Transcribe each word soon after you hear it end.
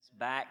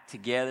back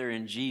together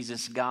in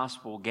Jesus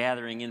Gospel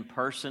gathering in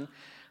person.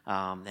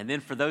 And then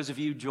for those of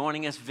you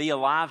joining us via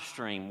live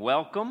stream,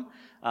 welcome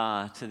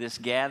to this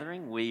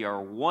gathering. We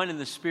are one in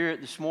the Spirit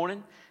this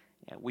morning.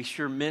 We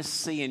sure miss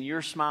seeing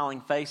your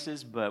smiling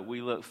faces, but we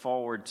look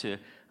forward to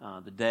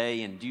the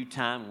day in due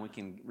time when we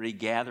can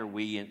regather.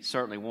 We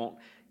certainly want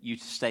you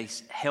to stay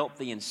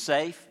healthy and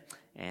safe,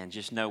 and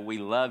just know we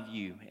love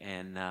you,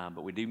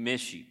 but we do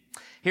miss you.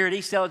 Here at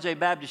East LJ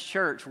Baptist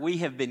Church, we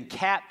have been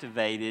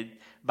captivated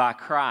by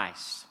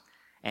Christ.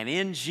 And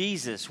in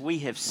Jesus, we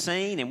have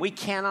seen, and we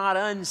cannot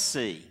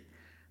unsee,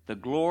 the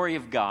glory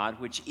of God,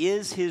 which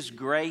is His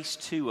grace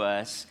to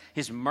us,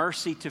 His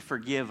mercy to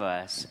forgive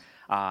us,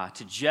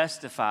 to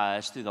justify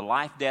us through the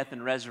life, death,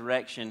 and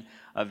resurrection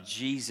of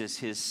Jesus,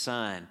 His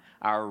Son,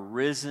 our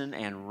risen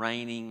and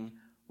reigning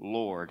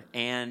Lord.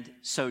 And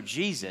so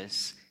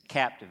Jesus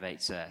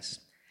captivates us.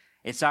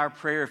 It's our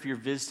prayer, if you're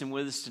visiting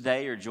with us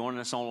today or joining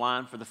us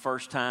online for the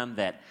first time,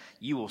 that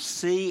you will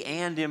see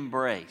and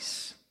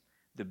embrace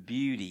the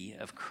beauty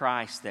of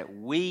Christ that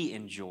we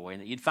enjoy,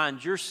 and that you'd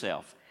find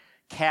yourself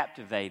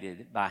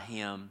captivated by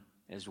Him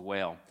as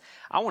well.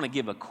 I want to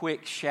give a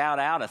quick shout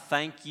out, a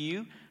thank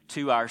you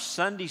to our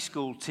Sunday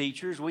school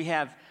teachers. We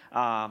have, 2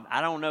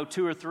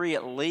 or 3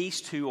 at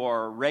least, who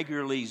are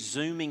regularly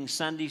Zooming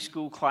Sunday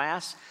school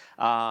class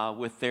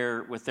with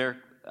their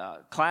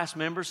class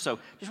members. So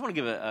just want to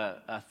give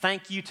a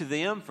thank you to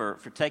them for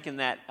taking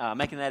that,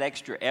 making that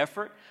extra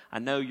effort. I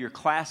know your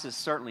classes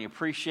certainly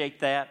appreciate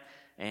that,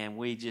 and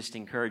we just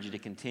encourage you to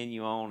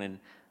continue on, and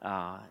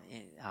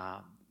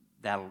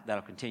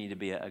that'll continue to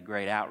be a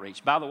great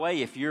outreach. By the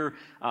way, if you're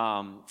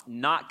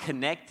not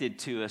connected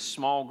to a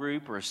small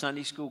group or a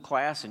Sunday school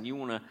class and you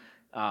want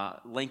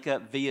to link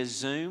up via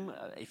Zoom,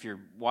 if you're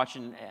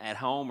watching at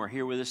home or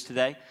here with us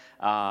today,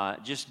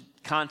 just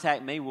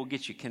contact me. We'll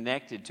get you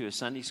connected to a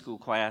Sunday school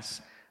class,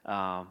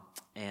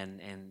 and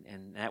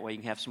that way you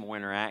can have some more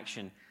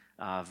interaction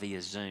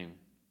via Zoom.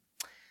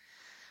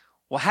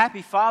 Well,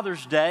 happy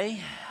Father's Day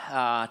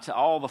to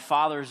all the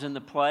fathers in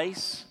the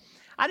place.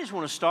 I just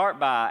want to start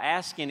by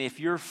asking, if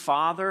your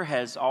father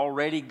has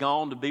already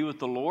gone to be with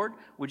the Lord,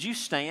 would you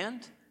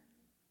stand?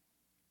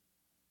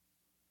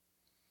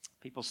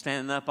 People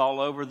standing up all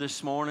over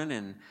this morning,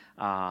 and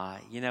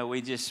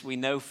we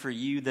know for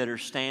you that are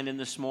standing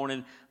this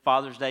morning,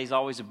 Father's Day is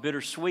always a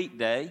bittersweet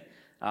day.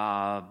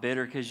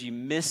 Bitter because you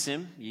miss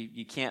him,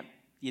 you can't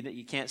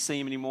see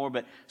him anymore,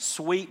 but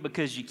sweet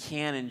because you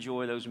can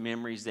enjoy those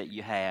memories that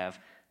you have.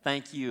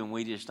 Thank you, and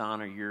we just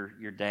honor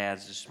your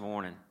dads this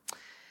morning.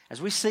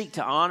 As we seek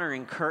to honor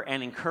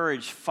and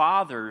encourage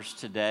fathers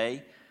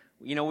today,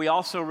 we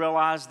also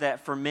realize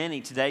that for many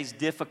today's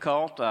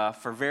difficult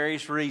for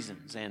various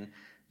reasons, and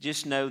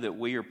just know that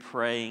we are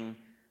praying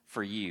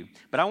for you.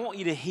 But I want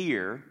you to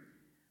hear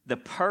the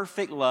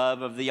perfect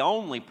love of the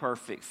only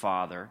perfect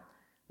Father,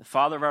 the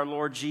Father of our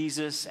Lord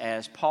Jesus,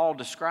 as Paul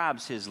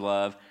describes His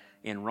love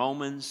in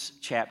Romans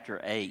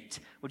chapter 8.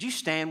 Would you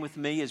stand with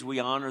me as we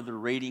honor the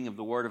reading of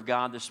the Word of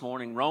God this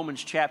morning?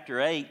 Romans chapter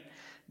 8,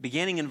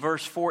 beginning in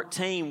verse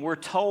 14, we're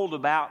told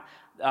about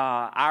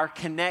our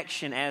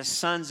connection as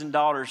sons and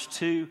daughters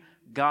to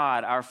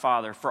God our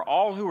Father. For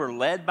all who are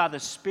led by the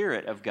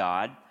Spirit of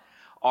God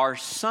are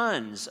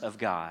sons of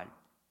God.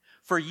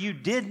 For you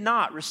did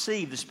not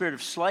receive the spirit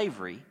of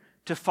slavery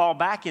to fall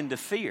back into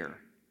fear,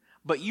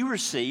 but you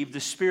received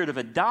the spirit of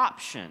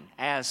adoption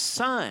as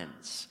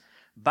sons,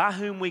 by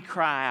whom we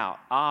cry out,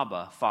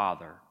 Abba,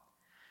 Father.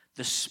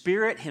 The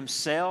Spirit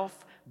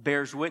Himself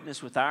bears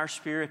witness with our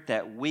spirit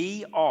that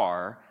we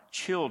are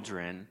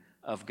children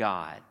of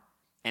God.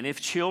 And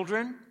if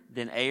children,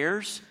 then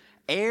heirs,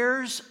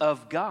 heirs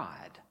of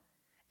God,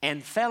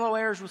 and fellow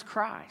heirs with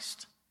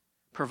Christ,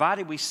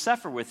 provided we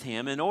suffer with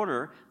Him in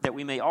order that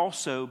we may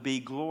also be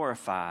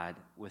glorified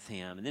with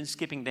Him. And then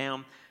skipping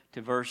down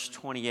to verse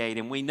 28,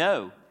 and we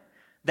know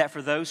that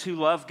for those who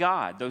love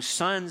God, those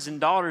sons and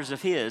daughters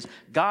of His,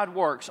 God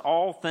works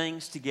all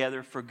things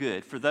together for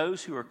good, for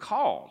those who are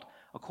called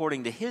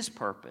according to His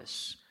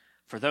purpose.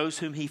 For those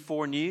whom He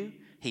foreknew,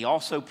 He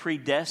also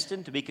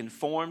predestined to be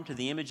conformed to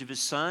the image of His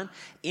Son,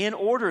 in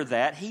order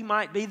that He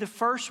might be the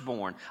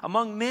firstborn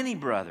among many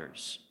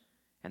brothers.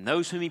 And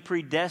those whom He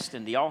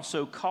predestined, He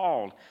also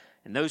called.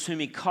 And those whom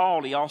He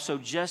called, He also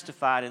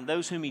justified. And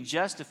those whom He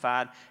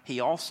justified, He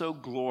also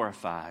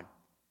glorified.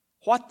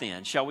 What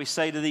then shall we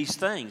say to these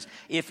things?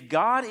 If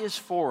God is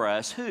for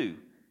us, who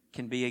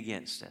can be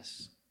against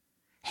us?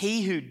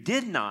 He who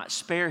did not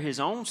spare His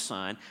own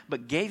Son,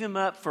 but gave Him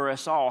up for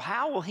us all,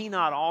 how will He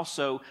not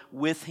also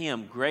with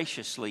Him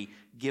graciously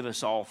give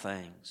us all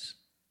things?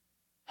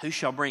 Who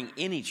shall bring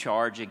any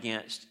charge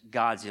against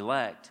God's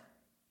elect?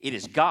 It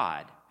is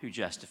God who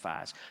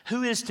justifies.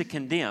 Who is to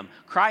condemn?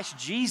 Christ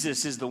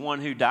Jesus is the one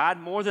who died,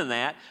 more than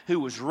that, who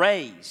was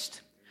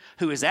raised,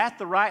 who is at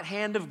the right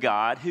hand of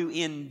God, who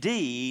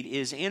indeed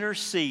is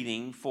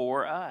interceding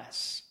for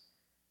us.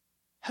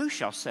 Who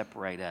shall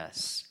separate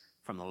us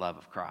from the love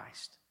of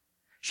Christ?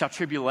 Shall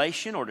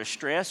tribulation or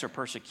distress or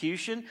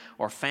persecution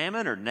or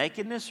famine or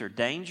nakedness or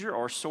danger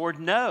or sword?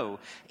 No,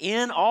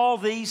 in all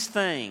these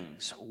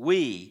things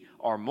we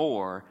are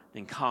more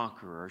than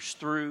conquerors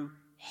through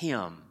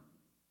Him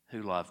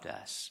who loved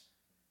us.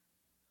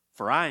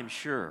 For I am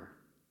sure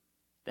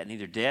that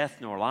neither death,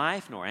 nor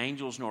life, nor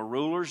angels, nor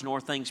rulers,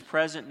 nor things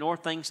present, nor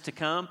things to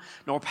come,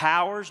 nor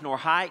powers, nor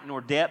height,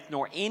 nor depth,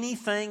 nor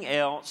anything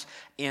else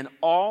in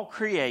all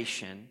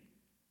creation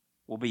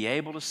will be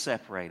able to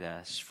separate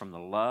us from the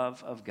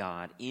love of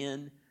God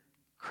in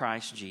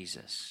Christ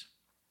Jesus,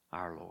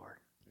 our Lord.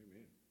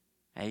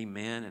 Amen.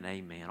 Amen and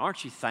amen.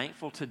 Aren't you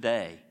thankful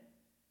today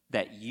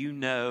that you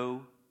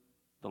know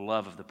the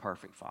love of the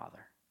perfect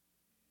Father?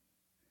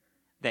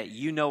 That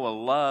you know a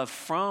love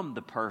from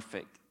the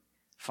perfect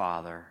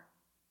Father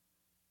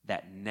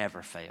that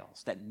never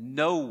fails, that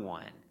no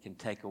one can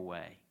take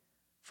away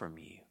from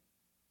you.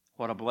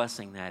 What a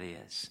blessing that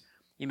is.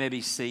 You may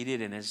be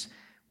seated, and as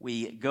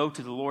we go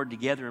to the Lord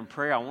together in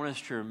prayer, I want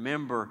us to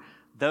remember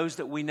those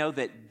that we know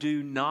that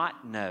do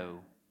not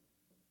know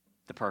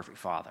the perfect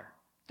Father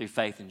through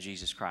faith in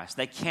Jesus Christ.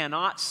 They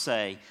cannot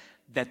say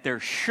that they're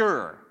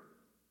sure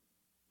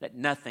that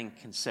nothing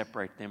can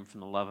separate them from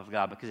the love of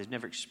God because they've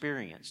never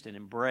experienced and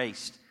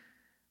embraced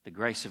the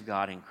grace of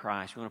God in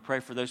Christ. We want to pray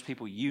for those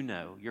people you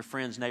know, your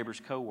friends,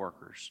 neighbors,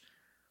 co-workers.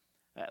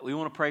 We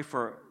want to pray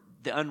for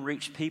the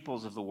unreached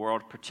peoples of the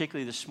world,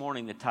 particularly this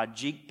morning, the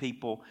Tajik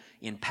people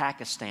in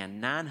Pakistan.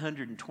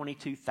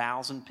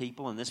 922,000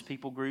 people in this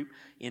people group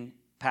in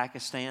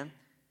Pakistan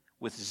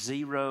with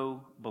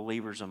 0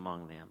 believers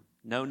among them.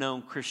 No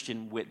known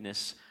Christian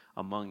witness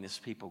among this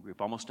people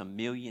group. Almost 1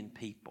 million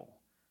people.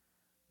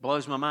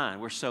 Blows my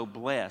mind. We're so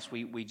blessed.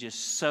 We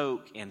just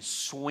soak and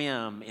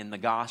swim in the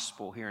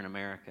gospel here in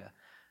America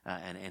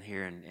and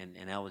here in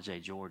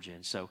Ellijay, Georgia.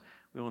 And so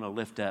we want to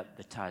lift up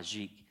the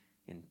Tajik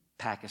in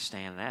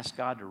Pakistan and ask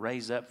God to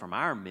raise up from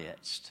our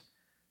midst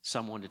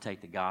someone to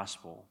take the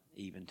gospel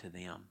even to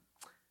them.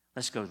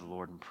 Let's go to the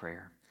Lord in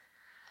prayer.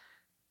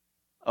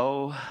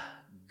 Oh,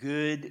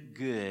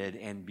 good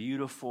and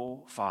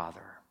beautiful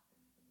Father,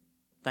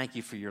 thank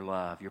you for your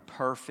love, your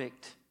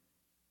perfect,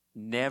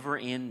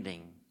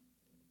 never-ending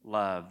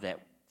love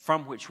that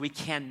from which we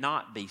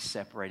cannot be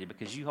separated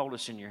because you hold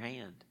us in your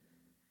hand.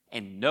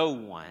 And no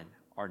one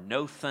or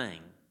no thing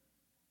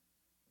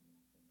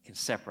can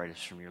separate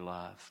us from your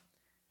love.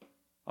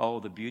 Oh,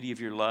 the beauty of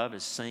your love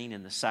is seen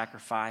in the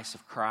sacrifice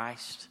of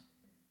Christ.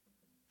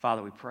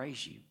 Father, we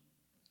praise you.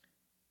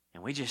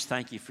 And we just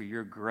thank you for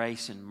your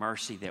grace and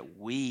mercy that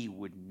we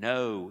would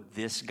know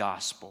this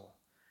gospel,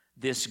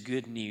 this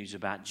good news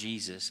about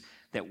Jesus,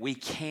 that we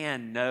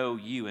can know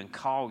you and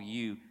call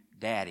you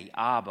Daddy,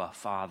 Abba,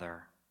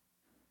 Father.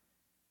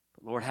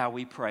 But Lord, how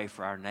we pray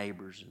for our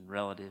neighbors and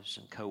relatives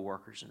and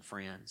co-workers and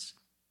friends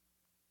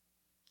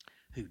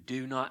who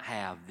do not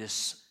have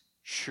this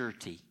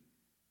surety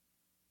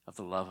of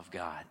the love of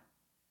God.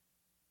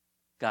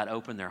 God,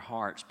 open their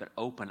hearts, but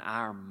open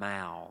our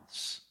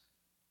mouths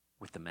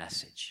with the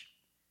message.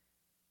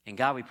 And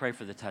God, we pray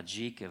for the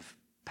Tajik of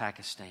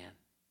Pakistan.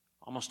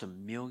 Almost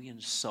 1 million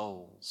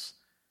souls,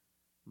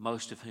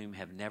 most of whom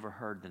have never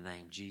heard the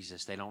name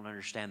Jesus. They don't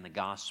understand the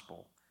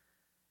gospel.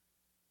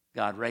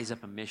 God, raise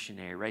up a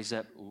missionary, raise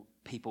up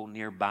people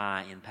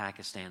nearby in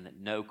Pakistan that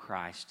know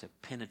Christ to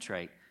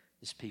penetrate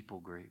this people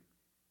group.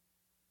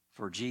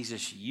 For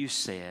Jesus, you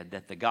said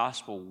that the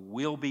gospel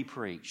will be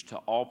preached to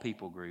all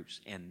people groups,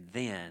 and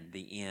then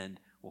the end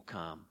will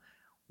come.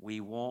 We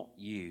want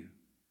you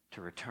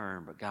to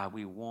return, but God,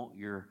 we want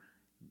your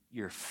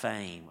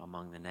fame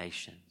among the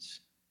nations.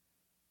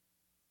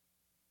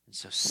 And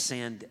so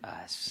send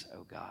us,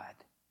 oh God,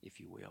 if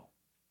you will.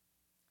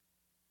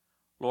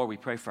 Lord, we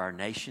pray for our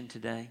nation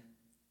today.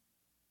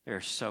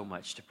 There's so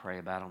much to pray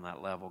about on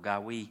that level.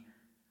 God, we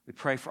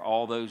pray for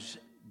all those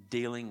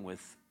dealing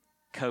with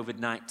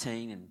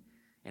COVID-19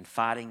 and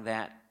fighting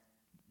that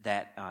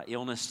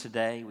illness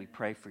today. We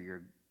pray for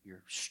your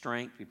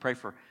strength. We pray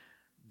for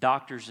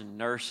doctors and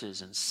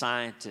nurses and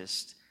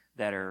scientists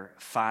that are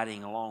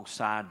fighting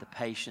alongside the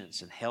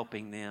patients and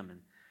helping them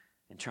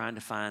and trying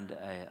to find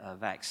a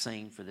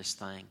vaccine for this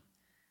thing.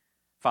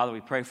 Father,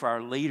 we pray for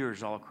our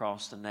leaders all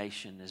across the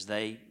nation as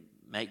they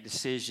make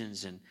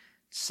decisions and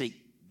seek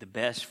the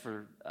best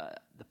for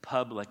the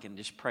public, and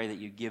just pray that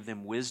you give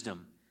them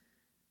wisdom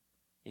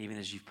even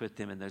as you've put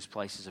them in those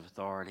places of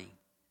authority.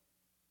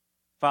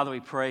 Father, we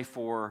pray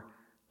for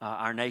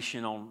our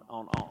nation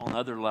on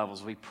other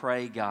levels. We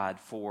pray, God,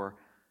 for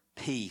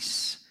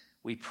peace.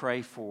 We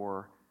pray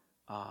for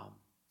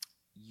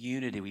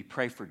unity. We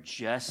pray for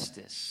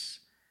justice.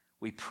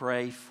 We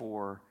pray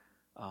for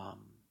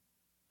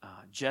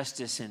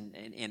justice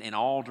in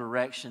all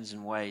directions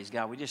and ways.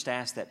 God, we just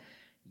ask that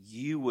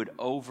you would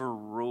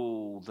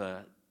overrule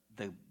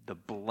the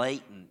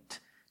blatant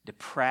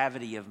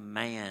depravity of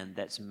man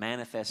that's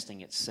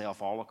manifesting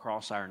itself all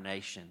across our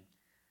nation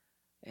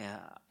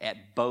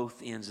at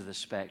both ends of the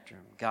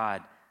spectrum.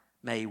 God,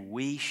 may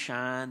we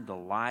shine the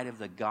light of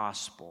the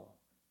gospel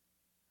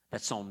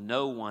that's on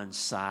no one's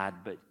side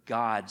but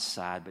God's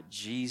side, but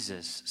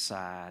Jesus'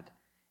 side,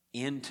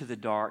 into the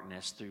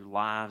darkness through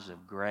lives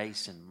of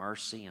grace and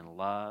mercy and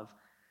love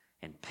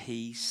and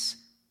peace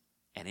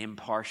and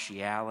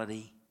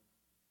impartiality.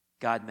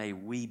 God, may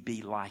we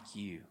be like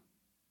you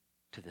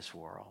to this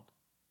world.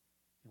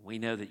 We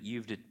know that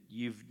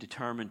you've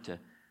determined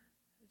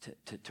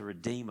to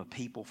redeem a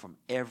people from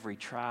every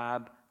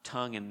tribe,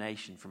 tongue, and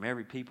nation, from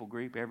every people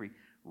group, every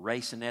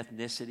race and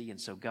ethnicity.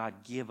 And so,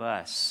 God, give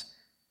us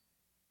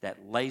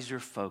that laser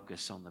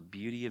focus on the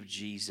beauty of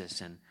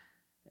Jesus and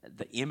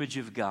the image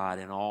of God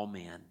in all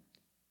men.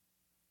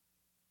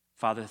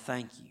 Father,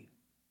 thank you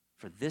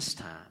for this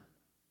time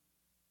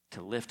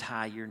to lift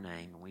high your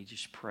name. And we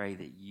just pray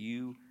that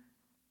you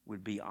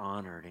would be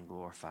honored and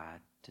glorified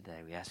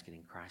today. We ask it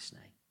in Christ's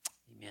name.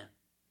 Amen.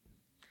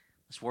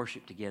 Let's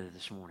worship together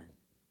this morning.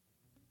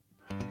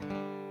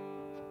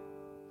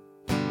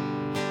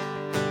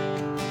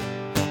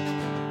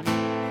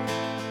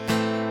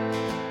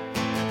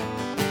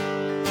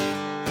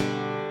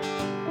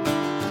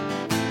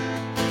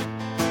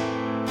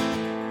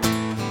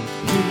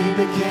 He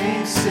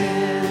became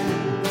sin,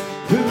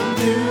 who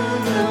knew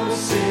no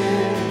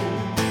sin,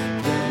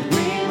 that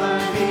we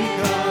might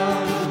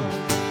become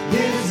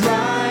his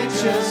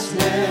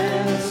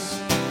righteousness.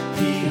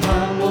 He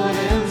humbled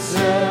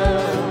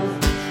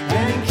himself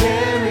and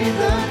carried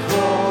the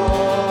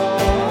cross.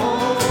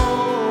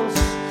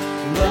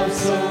 Love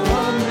so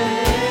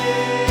amazing,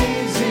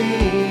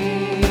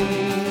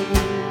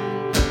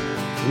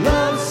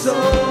 love so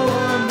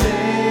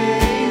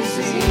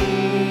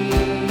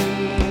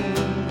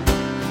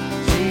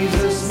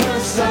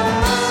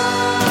Messiah,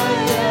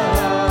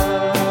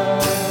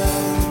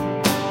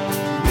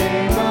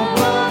 name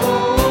above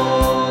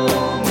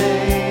all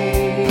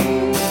names.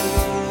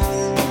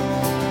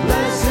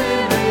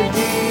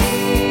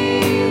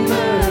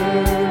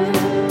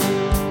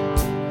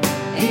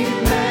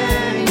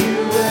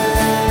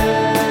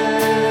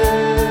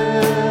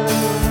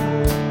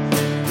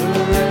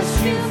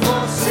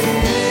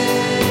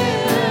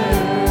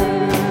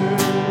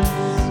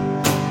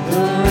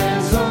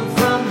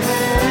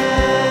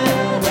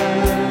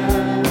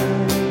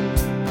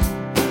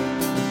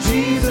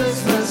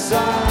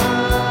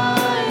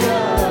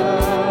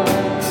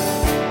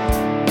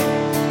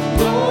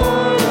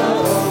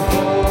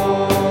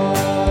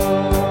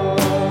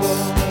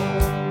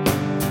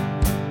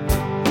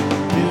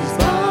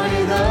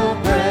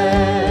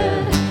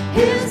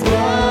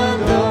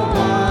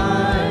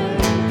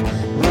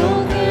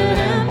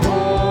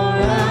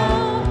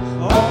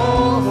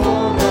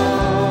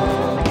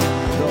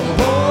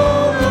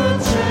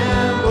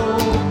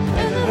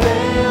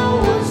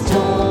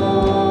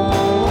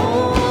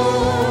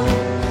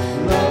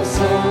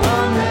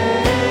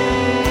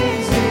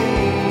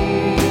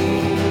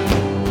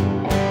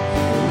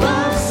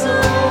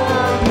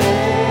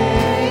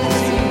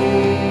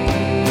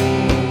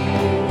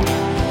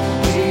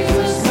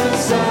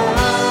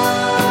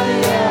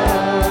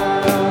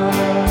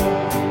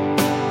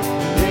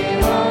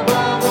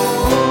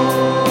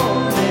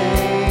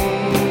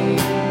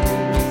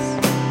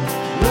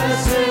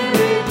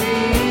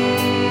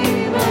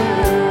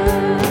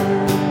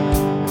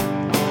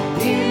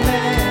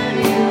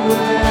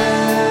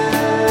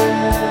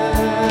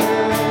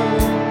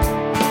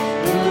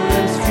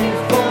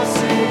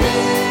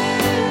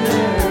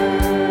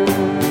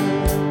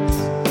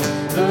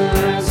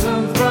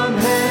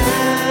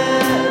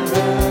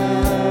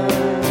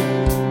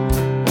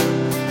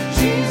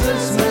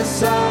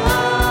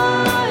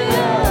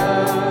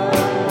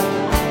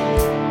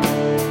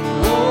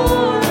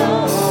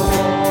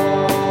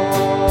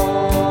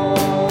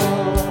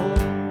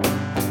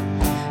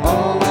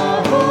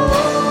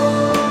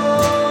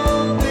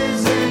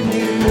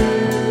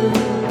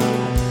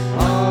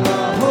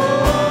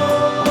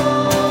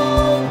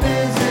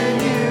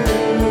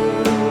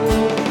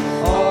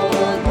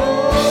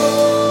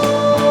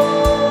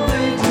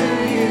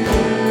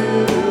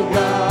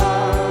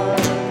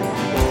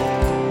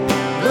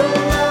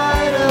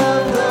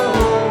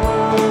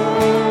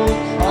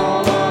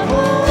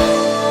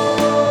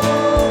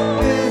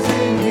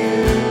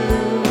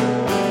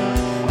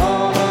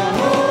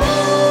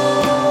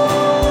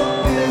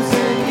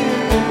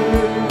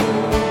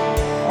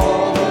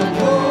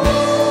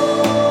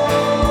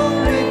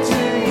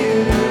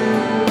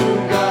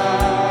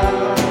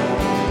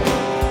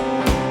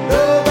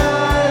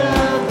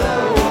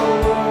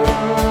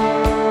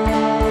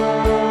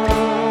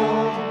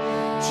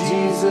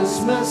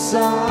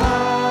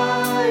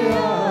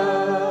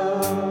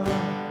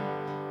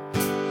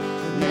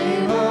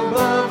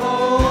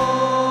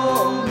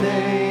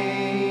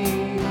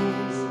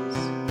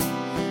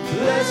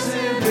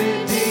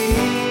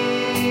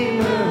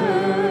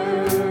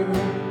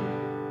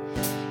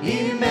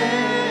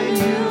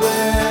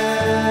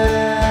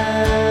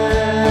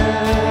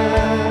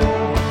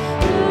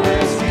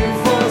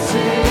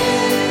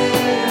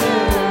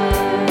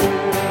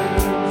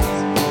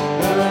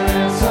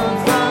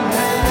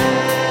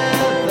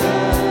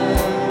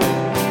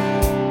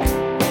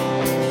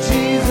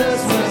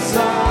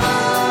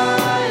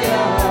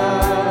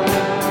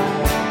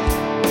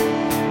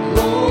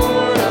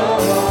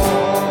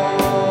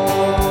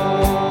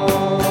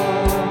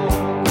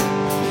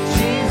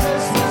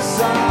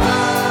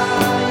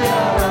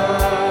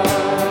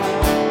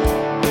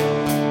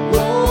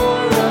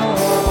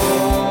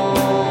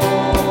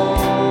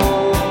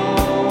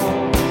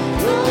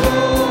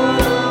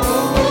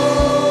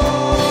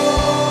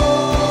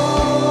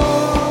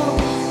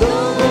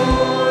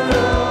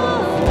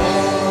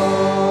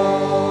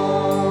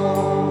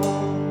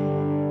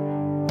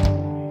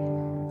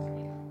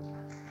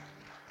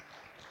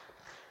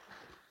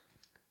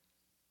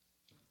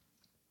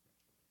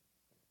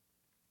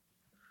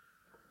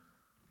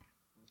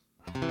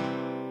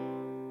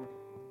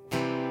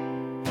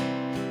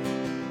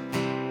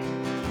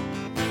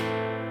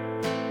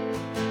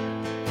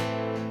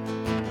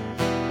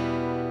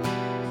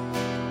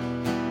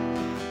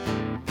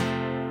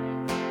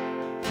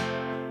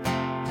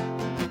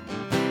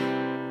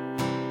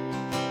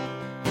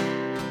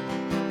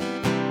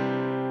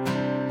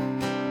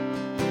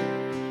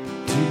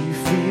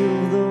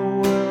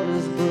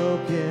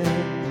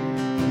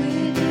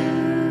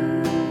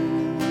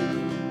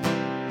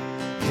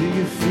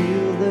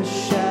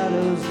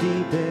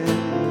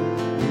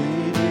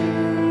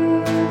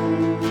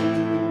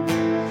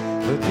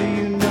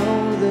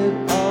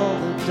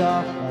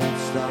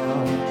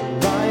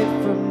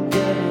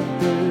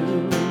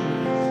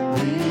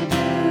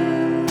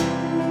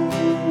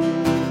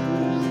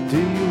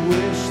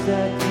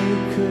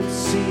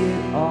 see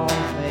it all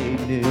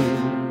made new.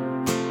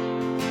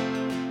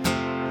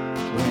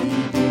 When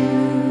you do,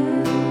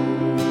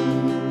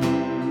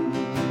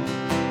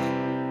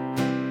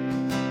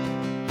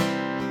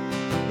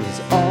 is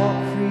all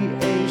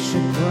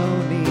creation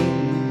groaning?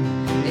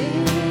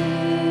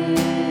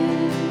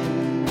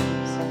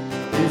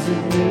 Is a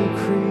new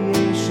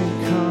creation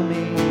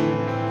coming?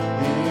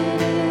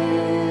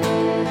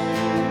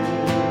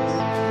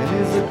 And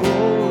is the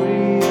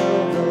glory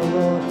of the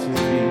Lord to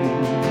be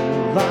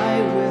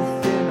light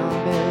within our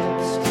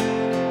midst?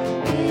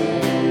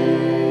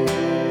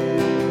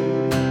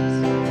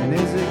 And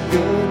is it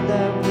good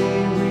that we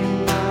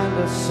remind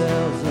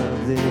ourselves of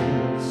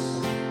this?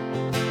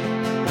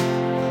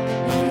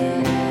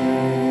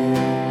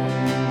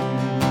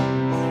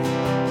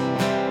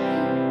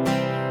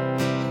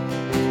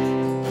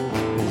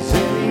 Is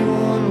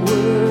anyone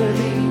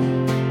worthy?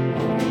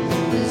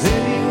 Is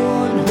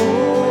anyone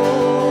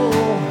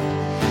whole?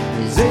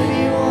 Is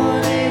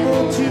anyone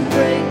able to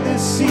break the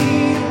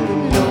seal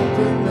and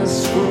open the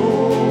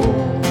scroll?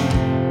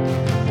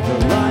 The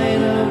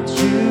Lion of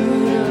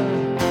Judah,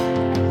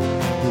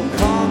 who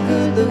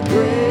conquered the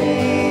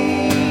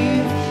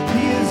grave.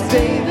 He is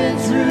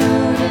David's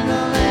root and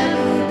the Lamb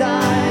who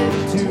died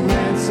to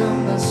ransom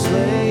the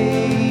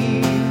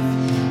slave.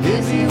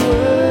 Is he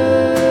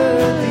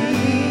worthy?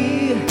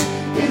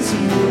 Is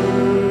he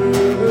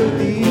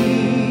worthy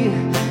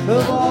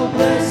of all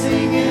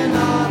blessing and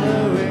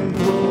honor and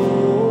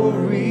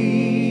glory?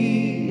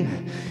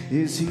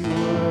 Is he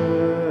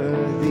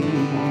worthy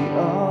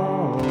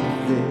of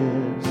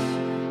this?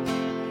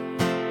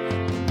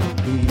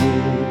 He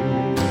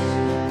is.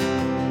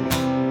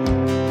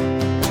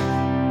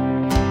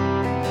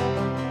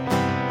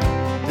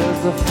 Does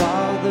the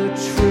Father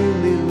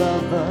truly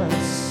love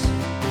us?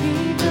 He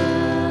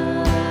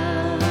does.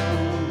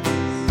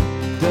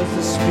 Does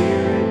the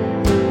Spirit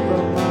move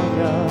among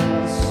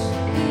us?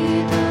 He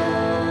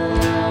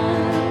does.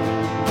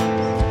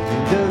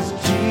 Does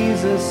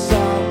Jesus,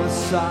 our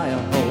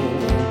Messiah,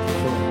 hold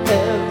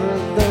forever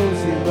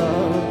those he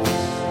loves?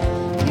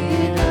 He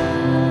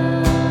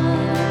does.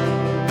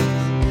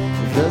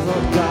 Does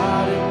our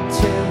God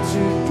intend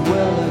to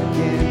dwell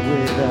again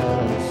with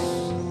us?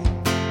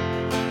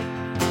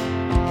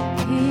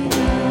 He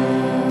does.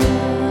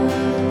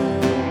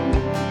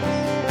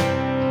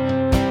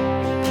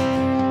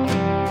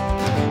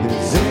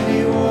 Is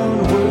anyone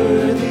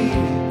worthy?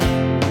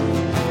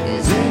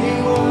 Is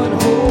anyone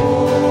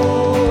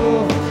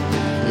whole?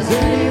 Is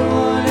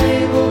anyone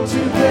able to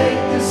break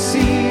the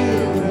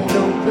seal and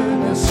open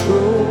the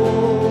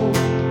scroll?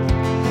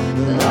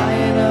 The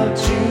Lion of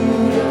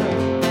Judah,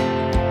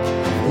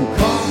 who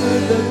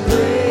conquered the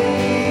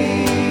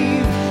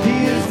grave. He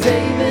is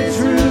David's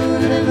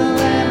root and the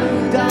Lamb who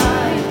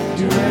died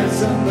to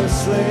ransom the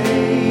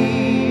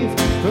slave.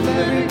 From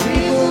every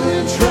people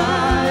and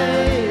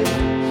tribe,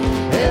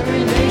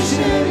 every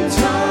nation and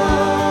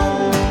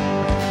tongue,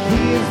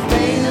 he is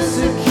made us a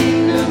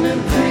kingdom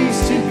and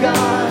priest to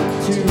God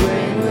to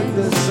reign with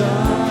the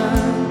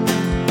Son.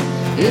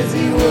 Is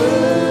he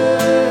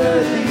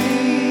worthy?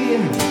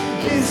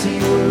 Is he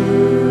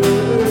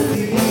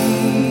worthy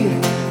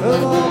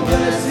of all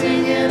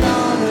blessing and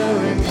honor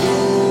and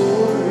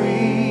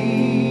glory?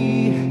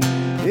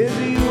 Is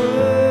he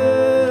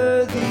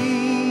worthy?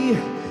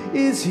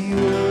 Is he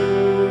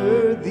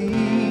worthy?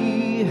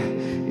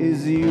 Is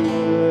he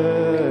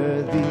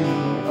worthy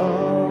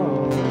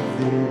of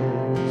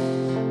this?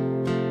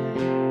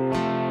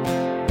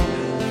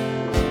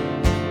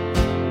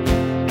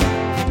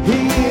 He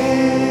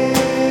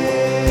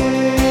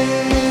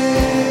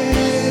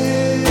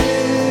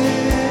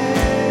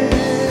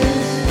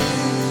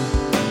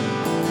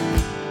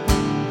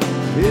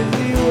is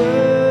he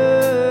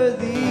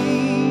worthy?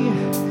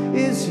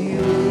 Is he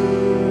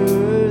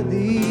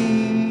worthy?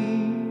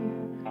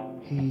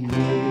 He is. He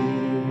is.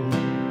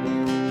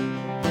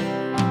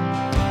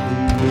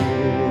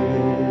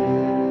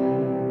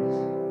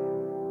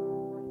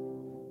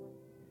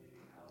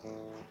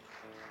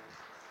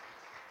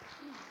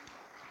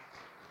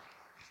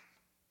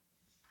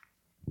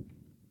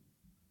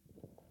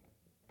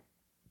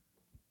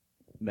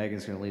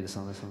 Megan's going to lead us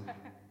on this one.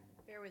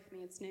 Bear with me,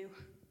 it's new.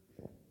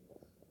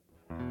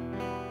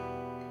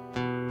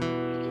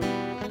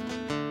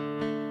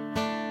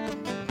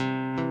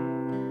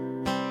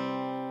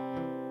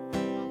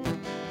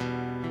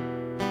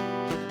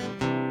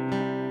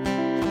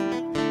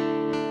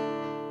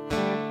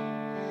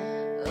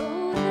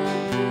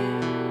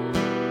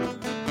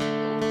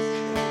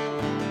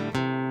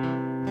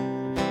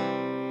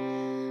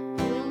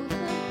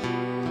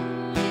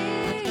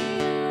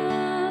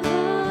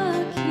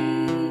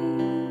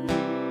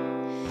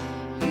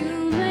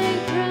 You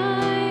make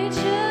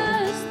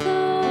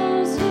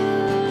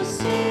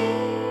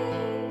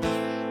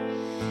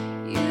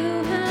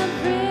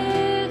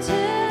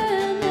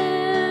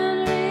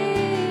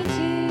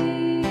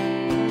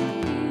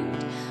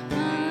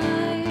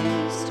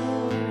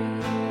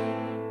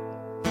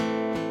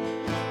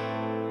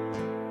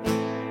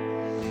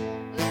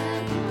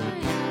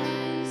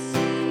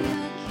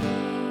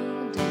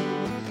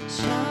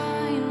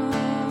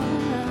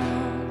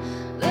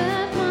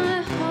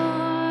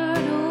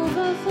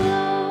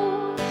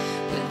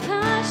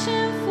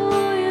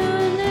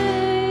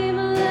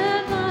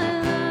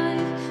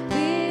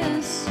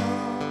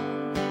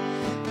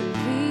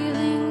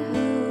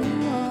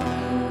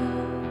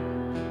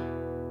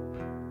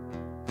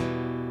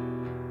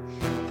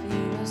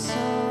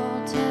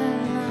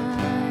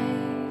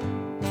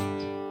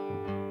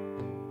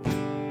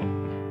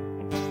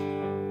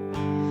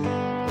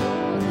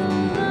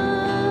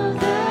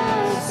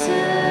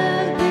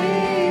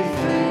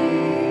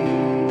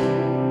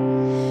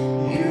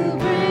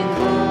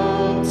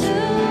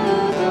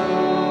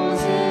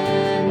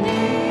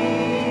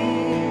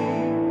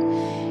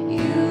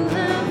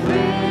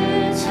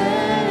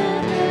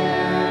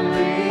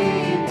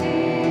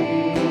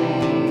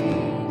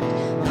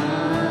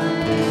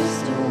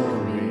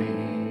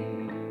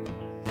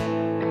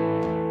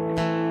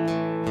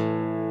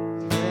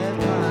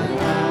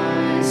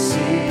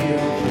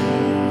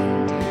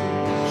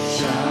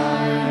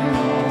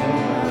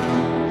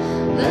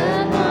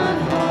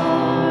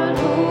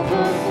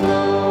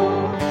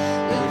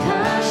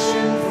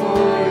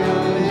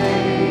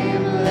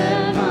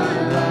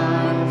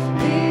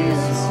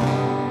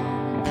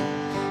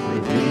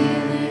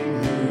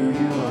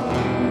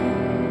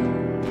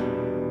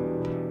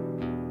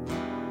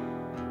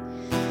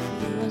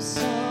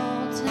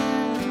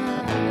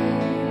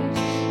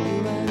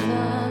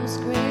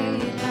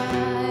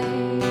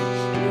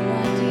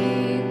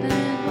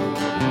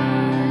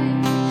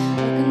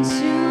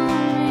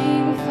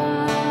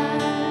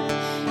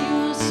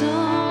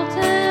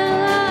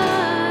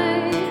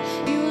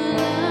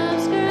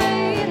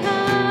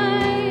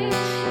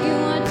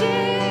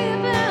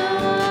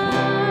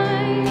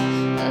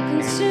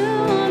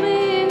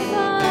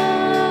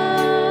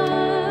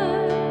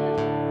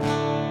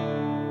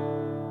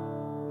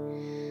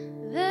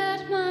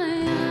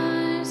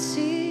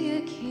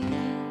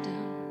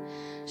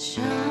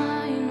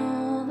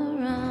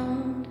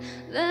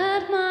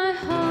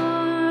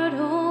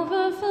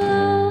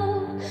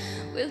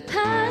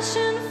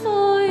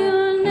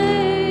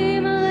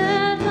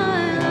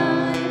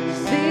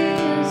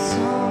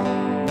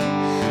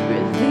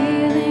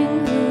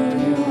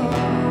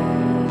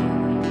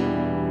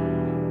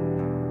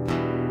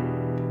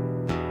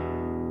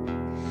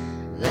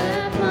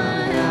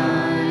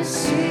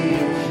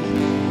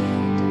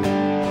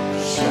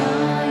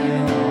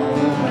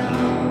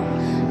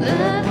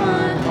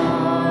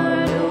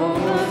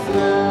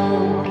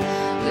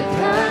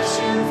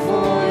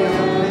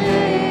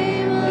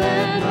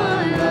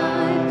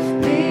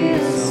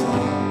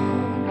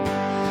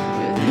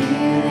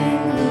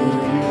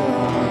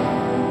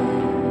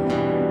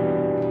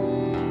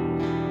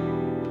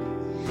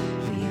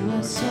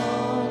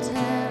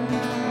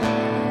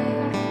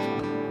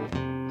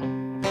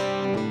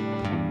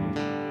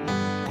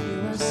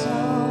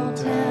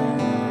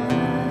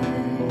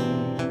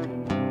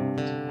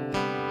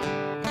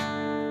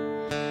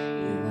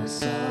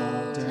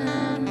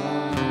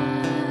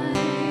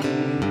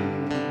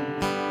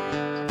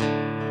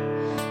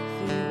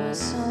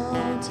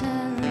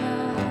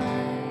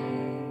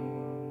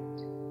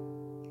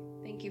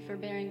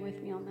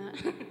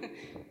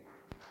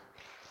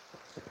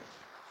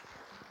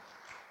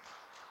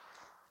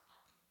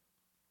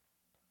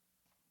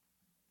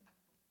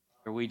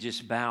We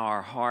just bow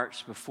our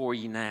hearts before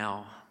you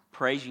now,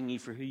 praising you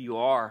for who you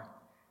are.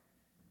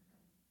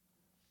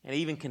 And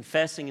even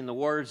confessing in the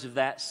words of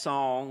that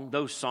song,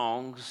 those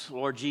songs,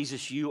 Lord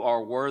Jesus, you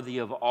are worthy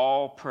of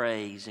all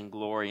praise and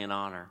glory and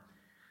honor.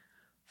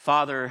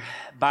 Father,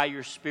 by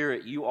your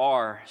Spirit, you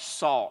are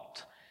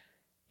salt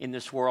in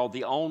this world,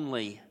 the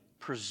only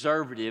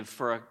preservative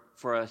for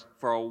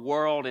a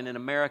world and in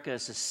America, a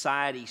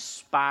society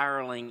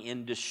spiraling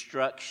in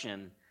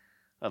destruction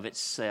of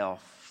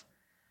itself.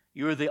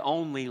 You're the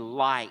only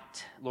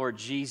light, Lord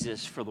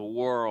Jesus, for the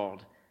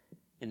world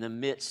in the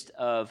midst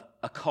of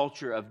a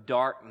culture of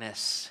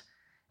darkness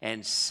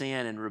and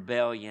sin and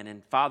rebellion.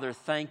 And Father,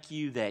 thank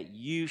you that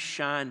you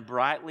shine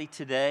brightly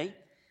today.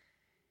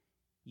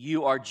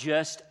 You are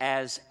just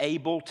as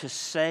able to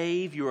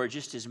save. You are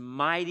just as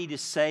mighty to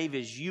save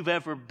as you've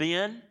ever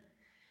been.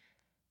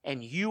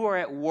 And you are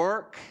at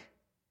work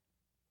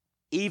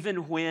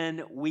even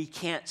when we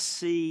can't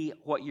see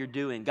what you're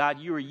doing. God,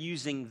 you are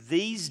using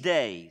these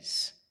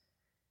days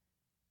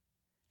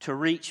to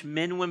reach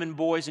men, women,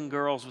 boys, and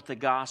girls with the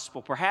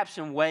gospel, perhaps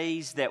in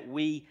ways that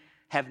we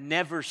have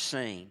never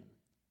seen.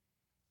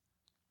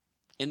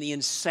 In the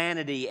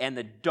insanity and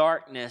the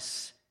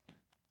darkness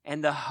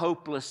and the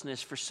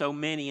hopelessness for so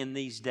many in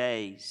these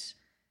days.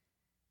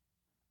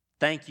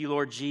 Thank you,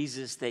 Lord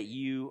Jesus, that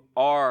you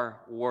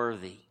are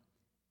worthy.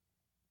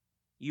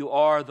 You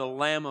are the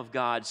Lamb of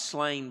God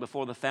slain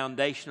before the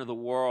foundation of the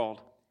world.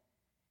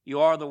 You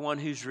are the one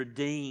who's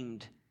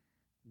redeemed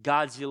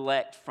God's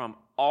elect from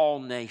all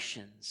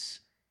nations.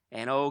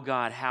 And oh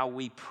God, how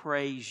we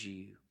praise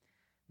you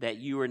that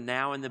you are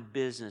now in the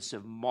business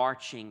of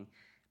marching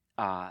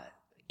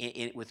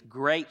with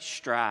great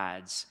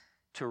strides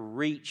to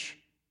reach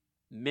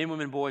men,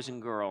 women, boys,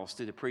 and girls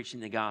through the preaching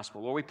of the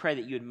gospel. Lord, we pray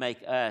that you would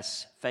make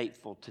us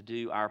faithful to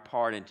do our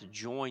part and to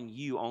join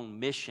you on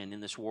mission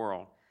in this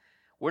world.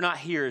 We're not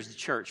here as the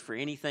church for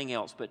anything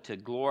else but to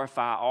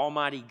glorify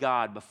Almighty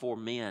God before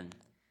men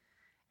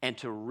and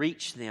to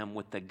reach them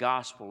with the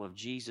gospel of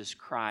Jesus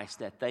Christ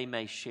that they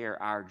may share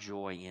our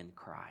joy in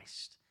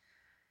Christ.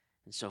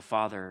 And so,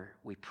 Father,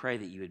 we pray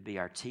that you would be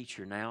our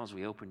teacher now as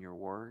we open your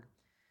word.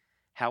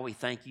 How we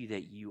thank you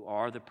that you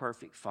are the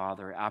perfect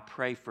Father. I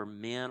pray for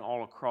men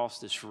all across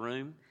this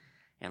room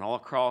and all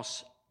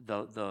across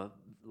the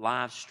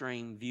live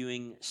stream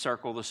viewing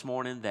circle this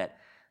morning that,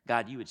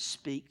 God, you would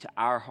speak to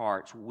our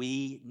hearts.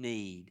 We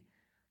need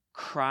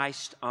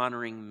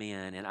Christ-honoring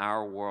men in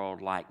our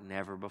world like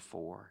never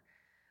before.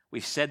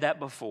 We've said that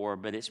before,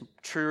 but it's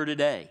truer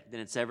today than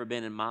it's ever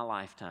been in my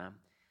lifetime.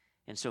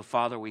 And so,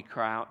 Father, we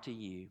cry out to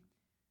you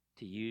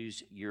to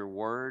use your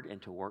word and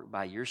to work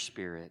by your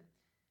Spirit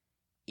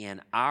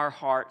in our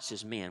hearts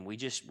as men. We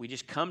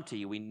just come to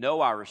you. We know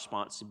our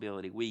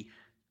responsibility. We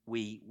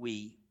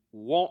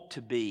want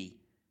to be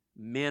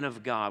men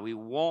of God. We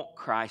want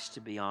Christ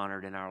to be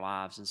honored in our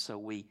lives. And so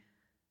we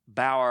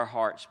bow our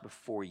hearts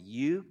before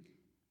you.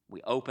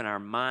 We open our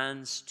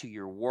minds to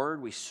your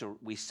word.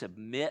 We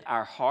submit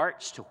our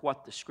hearts to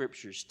what the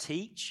Scriptures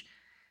teach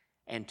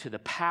and to the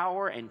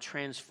power and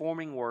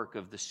transforming work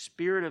of the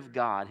Spirit of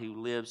God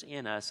who lives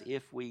in us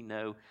if we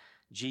know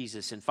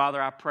Jesus. And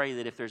Father, I pray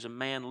that if there's a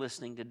man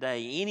listening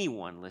today,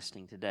 anyone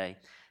listening today,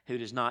 who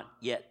does not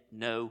yet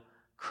know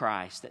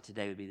Christ, that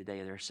today would be the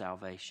day of their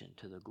salvation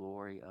to the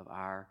glory of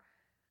our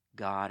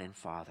God and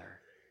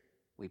Father.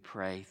 We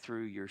pray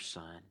through your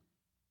Son,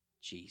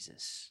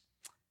 Jesus.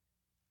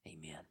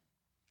 Amen.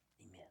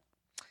 Amen.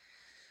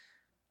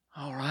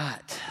 All right.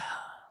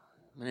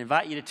 I'm going to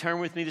invite you to turn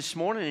with me this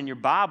morning in your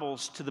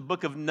Bibles to the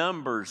book of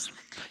Numbers.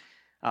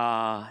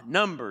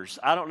 Numbers.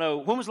 I don't know.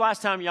 When was the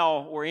last time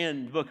y'all were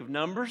in the book of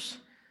Numbers?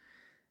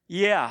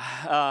 Yeah.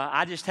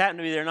 I just happened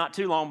to be there not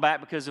too long back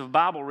because of a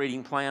Bible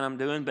reading plan I'm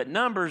doing. But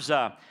Numbers,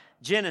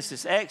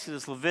 Genesis,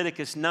 Exodus,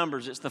 Leviticus,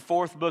 Numbers. It's the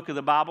fourth book of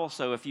the Bible.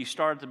 So if you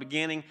start at the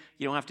beginning,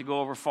 you don't have to go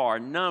over far.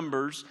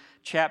 Numbers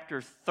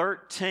chapter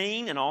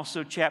 13 and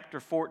also chapter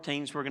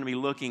 14 is where we're going to be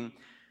looking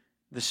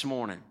this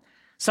morning.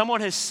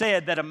 Someone has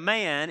said that a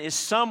man is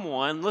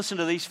someone, listen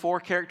to these four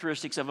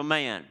characteristics of a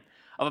man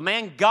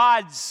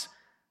God's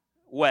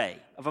way,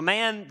 of a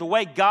man the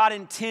way God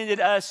intended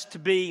us to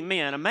be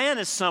men. A man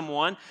is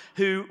someone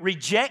who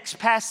rejects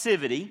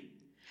passivity,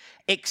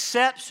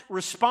 accepts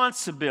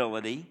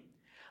responsibility,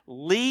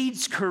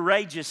 leads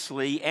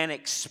courageously, and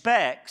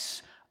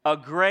expects a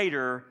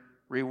greater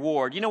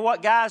reward. You know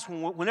what, guys?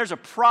 When there's a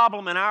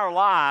problem in our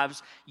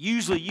lives,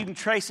 usually you can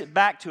trace it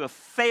back to a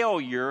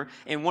failure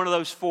in one of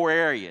those four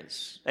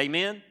areas.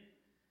 Amen?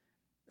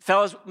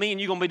 Fellas, me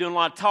and you are going to be doing a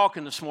lot of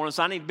talking this morning,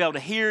 so I need to be able to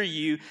hear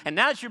you. And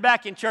now that you're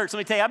back in church, let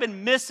me tell you, I've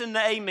been missing the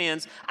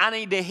amens. I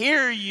need to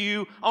hear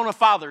you on a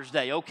Father's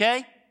Day, okay?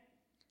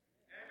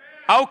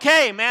 Amen.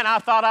 Okay, man, I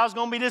thought I was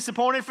going to be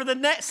disappointed for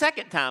the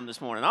second time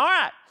this morning. All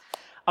right.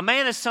 A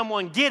man is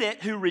someone, get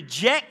it, who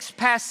rejects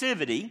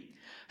passivity,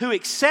 who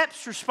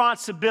accepts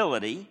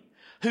responsibility,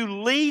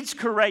 who leads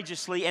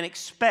courageously and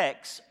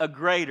expects a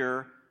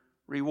greater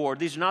reward.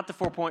 These are not the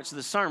 4 points of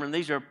the sermon.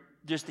 These are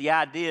just the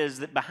ideas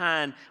that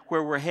behind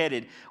where we're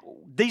headed.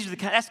 That's the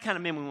kind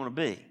of men we want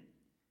to be.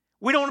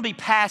 We don't want to be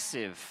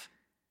passive.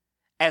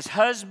 As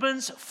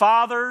husbands,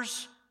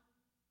 fathers,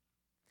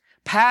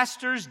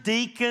 pastors,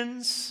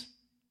 deacons,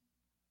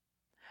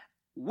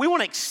 we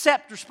want to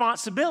accept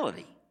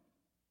responsibility.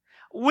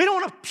 We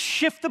don't want to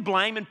shift the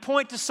blame and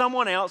point to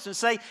someone else and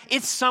say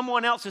it's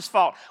someone else's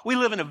fault. We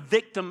live in a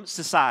victim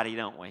society,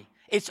 don't we?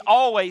 It's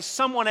always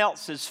someone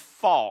else's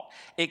fault,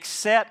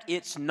 except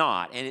it's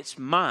not, and it's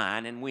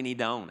mine, and we need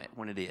to own it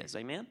when it is.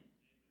 Amen?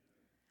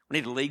 We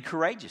need to lead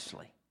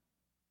courageously.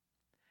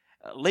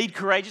 Lead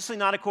courageously,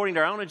 not according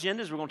to our own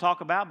agendas we're going to talk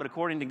about, but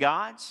according to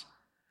God's.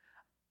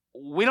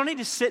 We don't need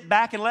to sit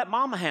back and let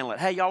mama handle it.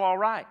 Hey, y'all all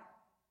right?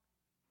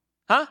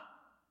 Huh?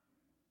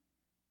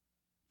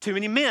 Too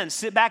many men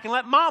sit back and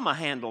let mama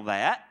handle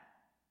that.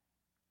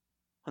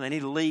 Well, they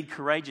need to lead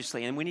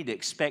courageously, and we need to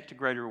expect a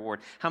greater reward.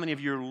 How many of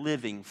you are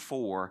living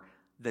for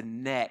the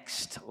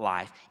next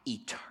life,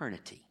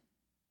 eternity?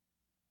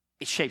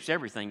 It shapes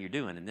everything you're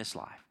doing in this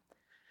life.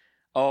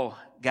 Oh,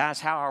 guys,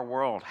 how our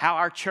world, how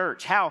our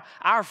church, how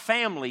our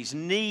families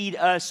need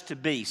us to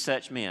be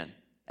such men.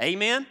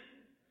 Amen?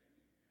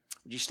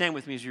 Would you stand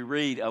with me as you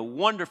read a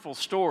wonderful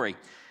story?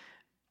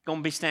 Going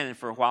to be standing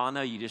for a while. I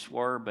know you just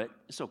were, but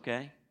it's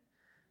okay.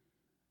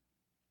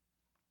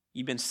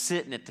 You've been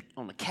sitting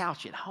on the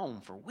couch at home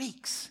for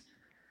weeks.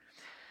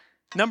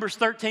 Numbers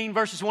 13,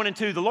 verses 1 and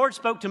 2. The Lord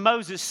spoke to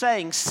Moses,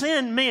 saying,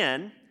 send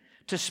men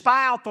to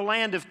spy out the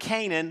land of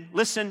Canaan.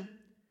 Listen,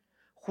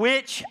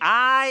 which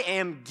I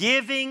am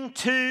giving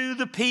to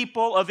the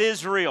people of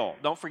Israel.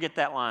 Don't forget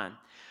that line.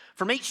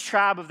 From each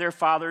tribe of their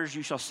fathers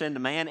you shall send a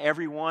man,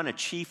 every one a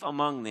chief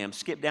among them.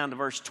 Skip down to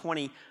verse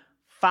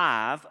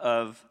 25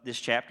 of this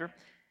chapter.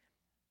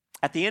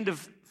 At the end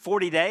of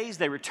 40 days,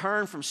 they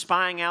returned from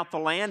spying out the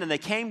land, and they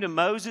came to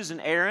Moses and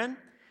Aaron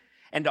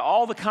and to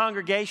all the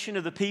congregation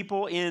of the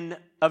people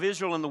of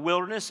Israel in the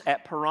wilderness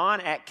at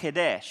Paran at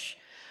Kadesh.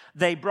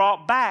 They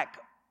brought back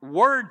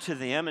word to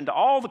them and to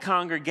all the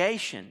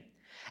congregation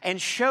and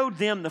showed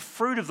them the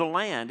fruit of the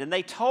land. And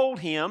they told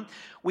him,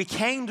 we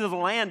came to the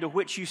land to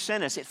which you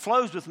sent us. It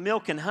flows with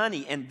milk and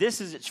honey, and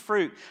this is its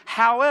fruit.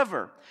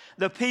 However,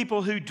 the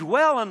people who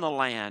dwell in the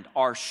land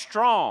are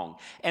strong,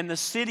 and the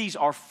cities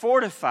are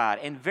fortified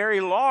and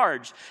very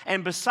large.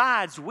 And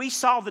besides, we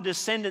saw the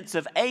descendants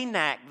of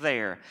Anak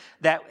there.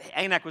 That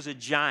Anak was a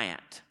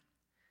giant,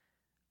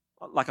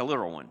 like a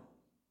literal one.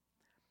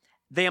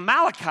 The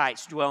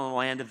Amalekites dwell in the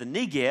land of the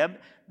Negeb.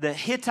 The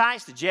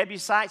Hittites, the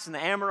Jebusites, and the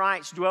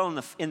Amorites dwell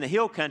in the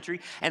hill country,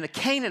 and the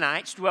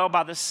Canaanites dwell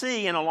by the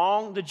sea and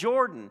along the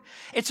Jordan.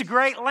 It's a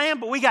great land,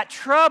 but we got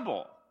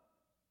trouble,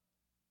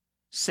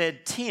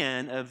 said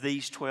 10 of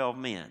these 12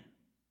 men.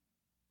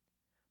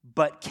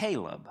 But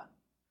Caleb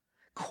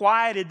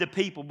quieted the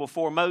people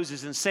before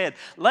Moses and said,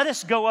 let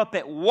us go up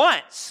at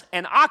once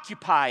and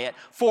occupy it,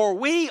 for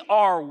we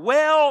are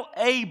well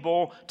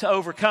able to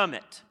overcome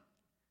it.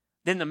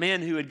 Then the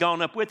men who had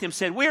gone up with him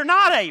said, we are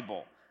not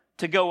able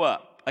to go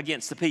up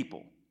against the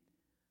people,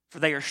 for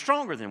they are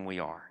stronger than we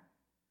are.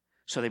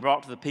 So they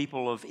brought to the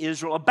people of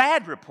Israel a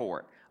bad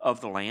report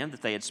of the land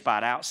that they had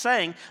spied out,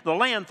 saying, the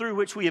land through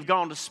which we have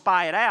gone to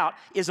spy it out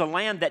is a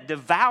land that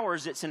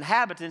devours its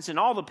inhabitants, and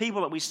all the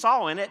people that we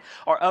saw in it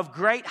are of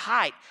great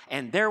height.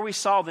 And there we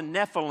saw the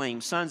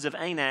Nephilim, sons of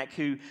Anak,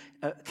 who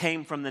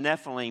came from the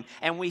Nephilim,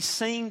 and we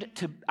seemed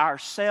to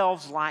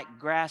ourselves like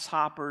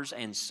grasshoppers,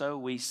 and so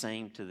we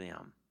seemed to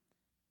them.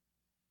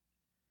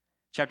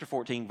 Chapter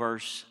 14,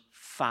 verse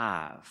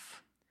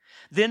 5.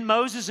 Then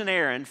Moses and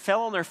Aaron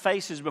fell on their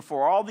faces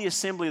before all the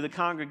assembly of the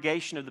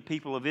congregation of the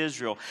people of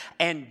Israel.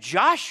 And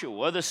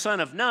Joshua, the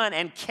son of Nun,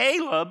 and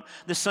Caleb,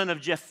 the son of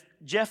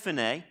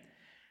Jephunneh,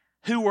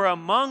 who were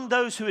among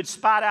those who had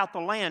spied out the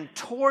land,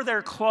 tore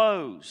their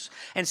clothes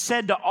and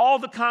said to all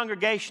the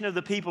congregation of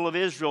the people of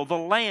Israel, the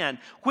land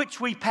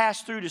which we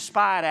passed through to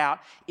spy it out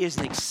is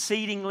an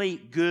exceedingly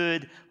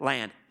good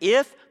land.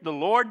 If the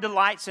Lord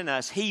delights in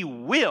us, He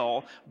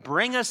will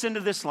bring us into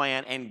this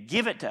land and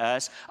give it to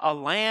us, a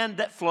land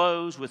that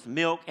flows with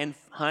milk and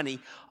honey.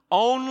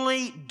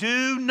 Only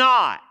do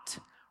not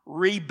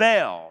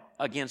rebel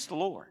against the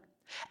Lord,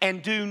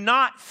 and do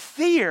not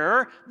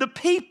fear the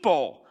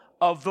people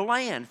of the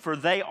land, for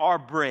they are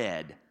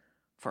bread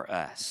for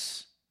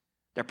us.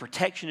 Their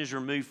protection is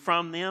removed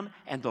from them,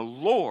 and the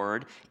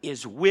Lord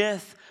is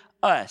with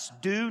us.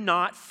 Do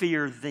not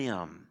fear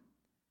them.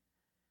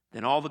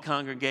 Then all the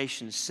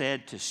congregation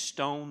said to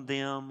stone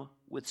them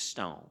with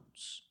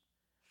stones.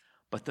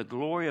 But the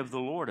glory of the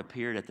Lord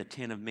appeared at the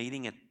tent of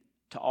meeting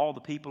to all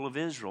the people of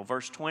Israel.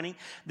 Verse 20,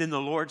 then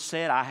the Lord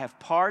said, I have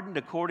pardoned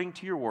according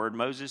to your word.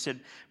 Moses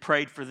had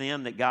prayed for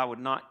them that God would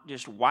not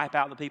just wipe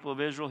out the people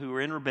of Israel who were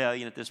in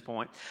rebellion at this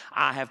point.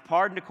 I have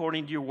pardoned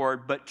according to your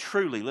word, but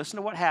truly, listen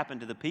to what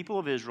happened to the people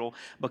of Israel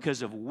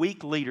because of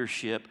weak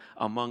leadership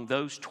among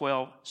those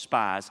 12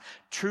 spies.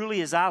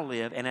 Truly as I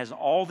live, and as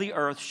all the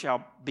earth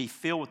shall be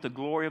filled with the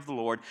glory of the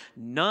Lord,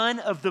 none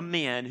of the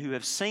men who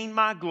have seen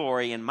my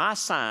glory and my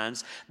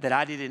signs that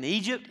I did in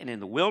Egypt and in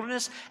the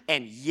wilderness,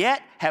 and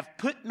yet have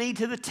put me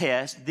to the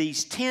test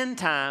these 10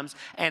 times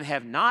and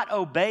have not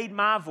obeyed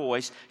my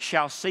voice,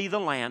 shall see the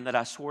land that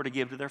I swore to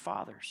give to their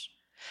fathers.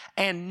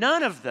 And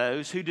none of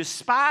those who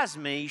despise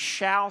me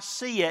shall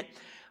see it,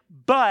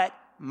 but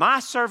my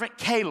servant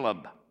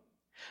Caleb,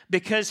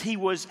 because he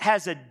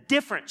has a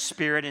different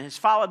spirit and has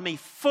followed me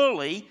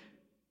fully,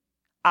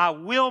 I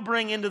will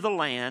bring into the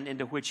land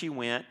into which he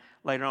went.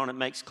 Later on it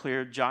makes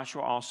clear,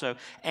 Joshua also,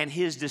 and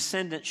his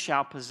descendants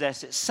shall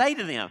possess it. Say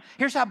to them,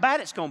 here's how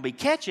bad it's going to be.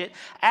 Catch it.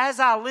 As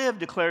I live,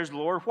 declares the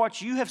Lord,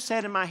 what you have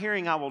said in my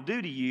hearing I will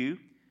do to you.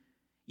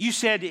 You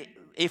said,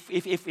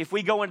 if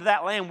we go into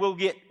that land, we'll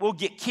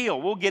get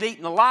killed. We'll get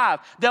eaten alive.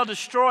 They'll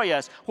destroy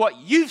us.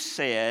 What you've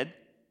said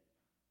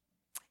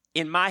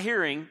in my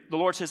hearing, the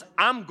Lord says,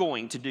 I'm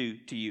going to do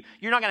to you.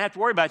 You're not going to have to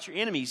worry about your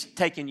enemies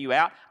taking you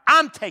out.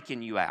 I'm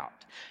taking you out.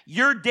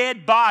 Your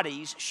dead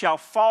bodies shall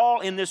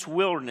fall in this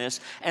wilderness,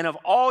 and of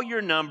all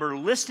your number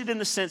listed in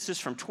the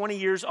census from 20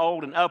 years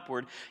old and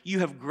upward, you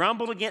have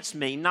grumbled against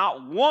me.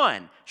 Not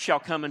one shall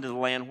come into the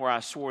land where I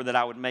swore that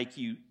I would make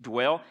you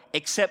dwell,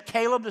 except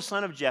Caleb the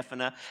son of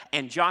Jephunneh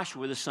and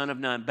Joshua the son of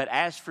Nun. But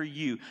as for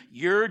you,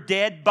 your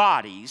dead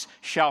bodies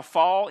shall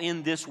fall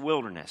in this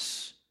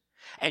wilderness.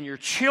 And your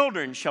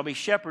children shall be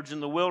shepherds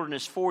in the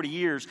wilderness 40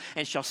 years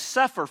and shall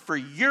suffer for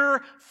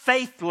your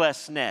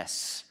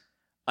faithlessness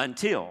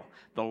until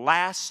the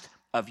last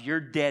of your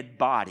dead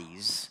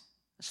bodies,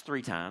 that's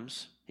 3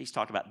 times, he's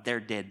talked about their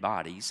dead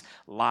bodies,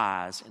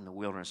 lies in the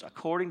wilderness.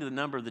 According to the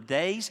number of the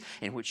days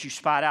in which you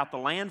spied out the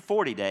land,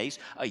 40 days,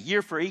 a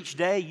year for each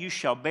day, you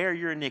shall bear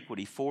your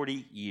iniquity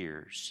 40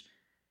 years,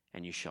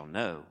 and you shall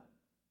know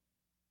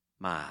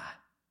my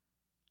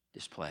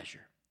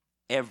displeasure.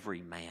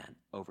 Every man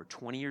over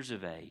 20 years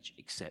of age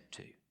except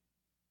 2,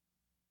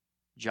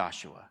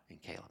 Joshua and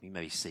Caleb. You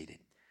may be seated.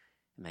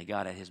 And may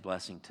God add his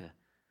blessing to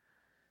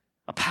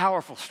a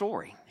powerful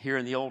story here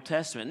in the Old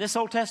Testament. And this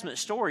Old Testament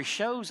story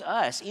shows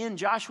us in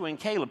Joshua and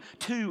Caleb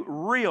 2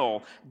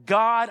 real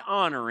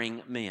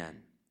God-honoring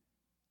men.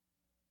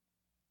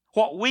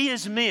 What we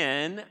as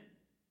men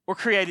were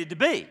created to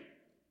be.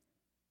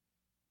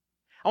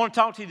 I want to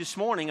talk to you this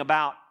morning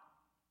about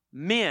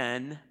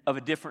men of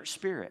a different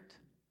spirit.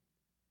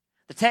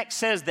 The text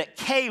says that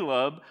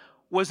Caleb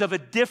was of a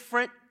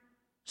different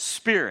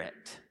spirit.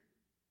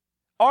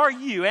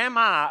 Am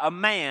I a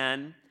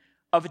man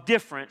of a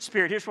different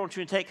spirit? Here's what I want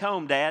you to take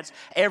home, dads.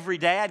 Every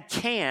dad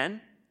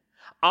can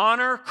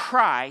honor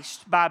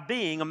Christ by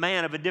being a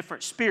man of a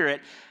different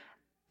spirit,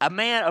 a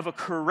man of a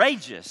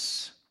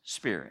courageous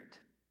spirit.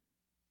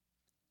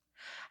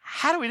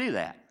 How do we do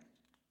that?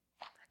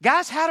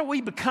 Guys, how do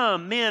we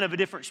become men of a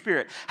different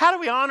spirit? How do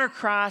we honor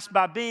Christ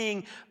by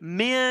being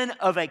men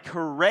of a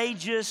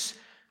courageous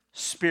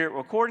spirit? Well,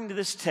 according to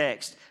this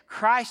text,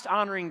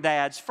 Christ-honoring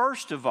dads,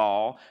 first of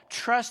all,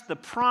 trust the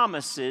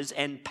promises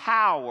and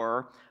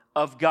power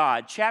of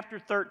God. Chapter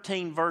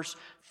 13, verse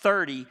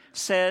 30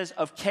 says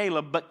of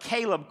Caleb, but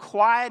Caleb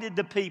quieted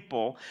the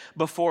people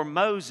before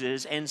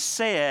Moses and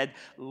said,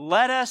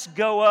 let us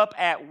go up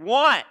at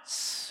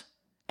once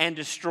and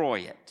destroy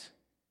it,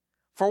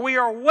 for we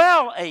are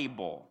well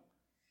able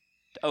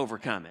to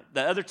overcome it.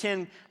 The other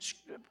 10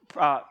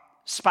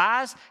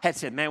 spies had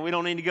said, man, we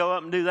don't need to go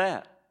up and do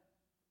that.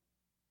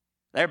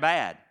 They're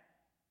bad.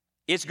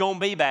 It's going to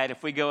be bad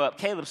if we go up.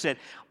 Caleb said,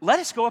 let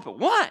us go up at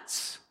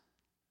once,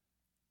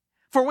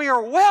 for we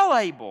are well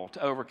able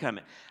to overcome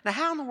it. Now,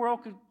 how in the world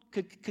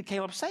could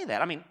Caleb say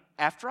that? I mean,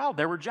 after all,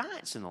 there were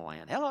giants in the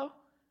land. Hello.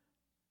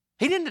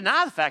 He didn't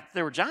deny the fact that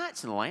there were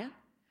giants in the land.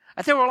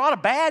 That there were a lot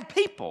of bad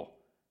people,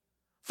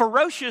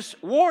 ferocious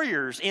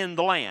warriors in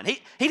the land.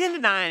 He didn't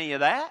deny any of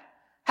that.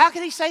 How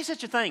could he say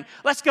such a thing?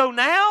 Let's go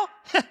now,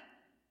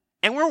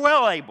 and we're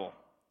well able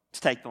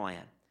to take the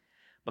land.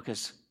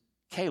 Because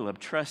Caleb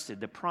trusted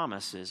the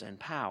promises and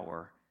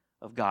power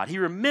of God. He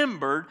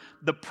remembered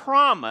the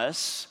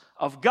promise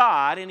of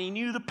God, and he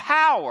knew the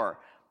power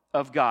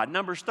of God.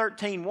 Numbers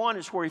 13:1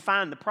 is where we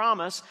find the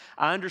promise.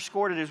 I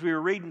underscored it as we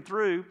were reading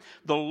through.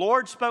 The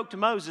Lord spoke to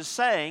Moses,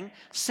 saying,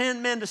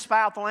 send men to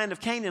spy out the land of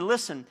Canaan.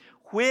 Listen,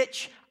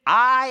 which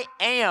I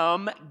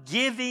am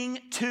giving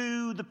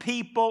to the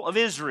people of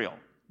Israel.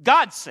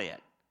 God said.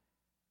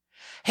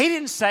 He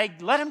didn't say,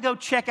 let them go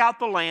check out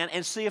the land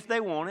and see if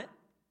they want it.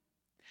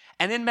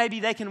 And then maybe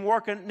they can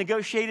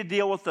negotiate a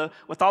deal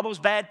with all those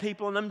bad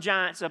people and them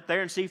giants up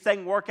there and see if they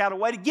can work out a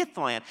way to get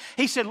the land.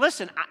 He said,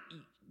 listen,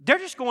 they're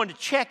just going to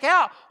check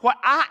out what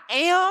I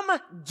am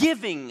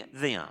giving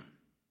them.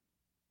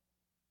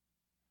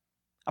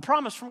 A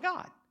promise from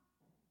God.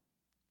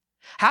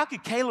 How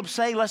could Caleb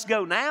say, let's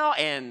go now,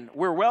 and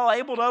we're well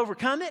able to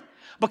overcome it?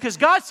 Because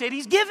God said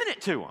he's given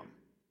it to them.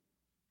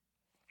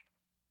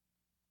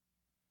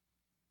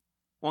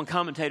 One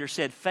commentator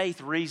said,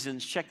 faith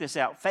reasons, check this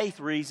out, faith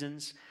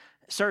reasons.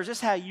 Sir, is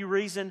this how you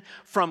reason?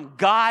 From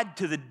God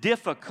to the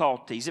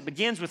difficulties. It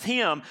begins with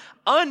him.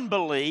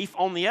 Unbelief,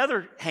 on the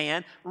other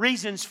hand,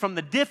 reasons from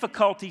the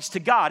difficulties to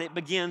God. It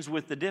begins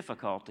with the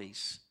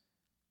difficulties.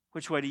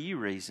 Which way do you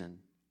reason?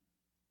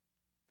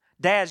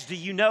 Dads, do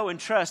you know and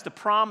trust the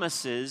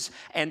promises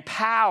and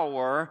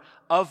power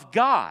of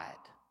God?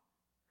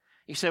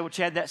 You say, well,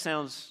 Chad, that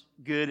sounds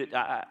good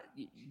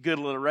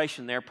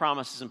alliteration there,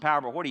 promises and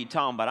power, but what are you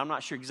talking about? I'm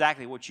not sure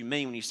exactly what you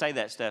mean when you say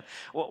that stuff.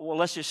 Well,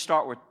 let's just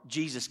start with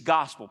Jesus'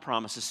 gospel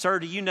promises. Sir,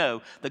 do you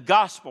know the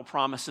gospel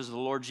promises of the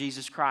Lord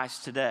Jesus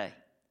Christ today?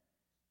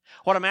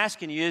 What I'm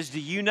asking you is,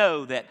 do you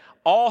know that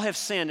all have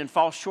sinned and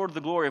fall short of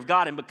the glory of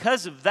God? And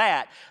because of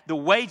that, the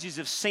wages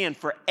of sin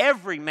for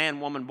every man,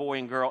 woman, boy,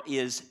 and girl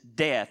is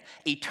death.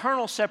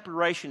 Eternal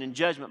separation and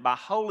judgment by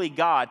holy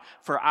God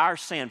for our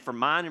sin, for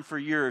mine and for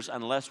yours,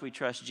 unless we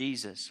trust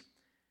Jesus.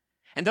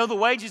 And though the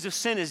wages of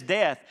sin is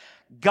death,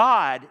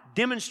 God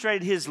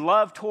demonstrated His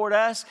love toward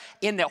us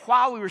in that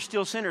while we were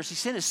still sinners, He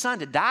sent His Son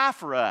to die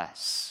for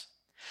us.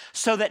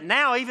 So that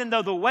now, even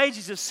though the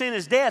wages of sin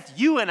is death,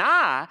 you and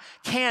I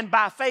can,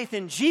 by faith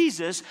in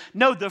Jesus,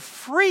 know the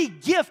free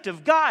gift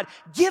of God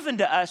given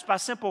to us by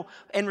simple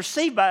and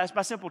received by us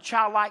by simple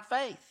childlike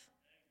faith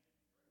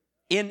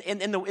in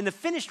the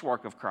finished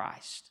work of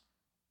Christ,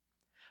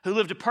 who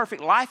lived a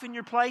perfect life in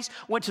your place,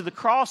 went to the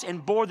cross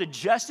and bore the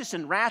justice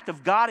and wrath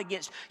of God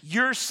against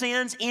your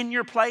sins in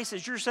your place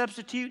as your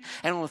substitute,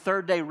 and on the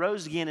third day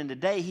rose again, and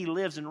today He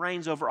lives and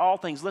reigns over all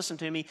things. Listen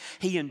to me.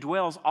 He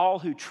indwells all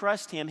who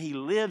trust Him. He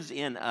lives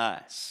in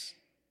us.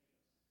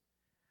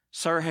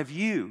 Sir, have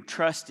you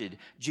trusted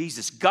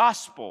Jesus'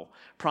 gospel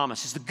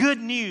promises, the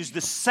good news,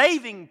 the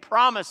saving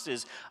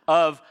promises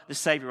of the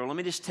Savior? Well, let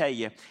me just tell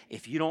you,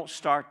 if you don't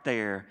start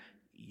there,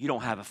 you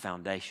don't have a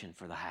foundation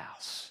for the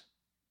house.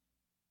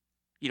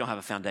 You don't have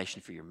a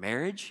foundation for your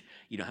marriage.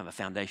 You don't have a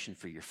foundation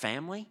for your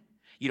family.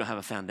 You don't have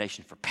a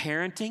foundation for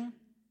parenting.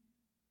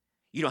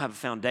 You don't have a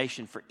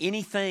foundation for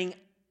anything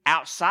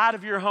outside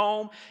of your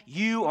home.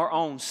 You are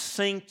on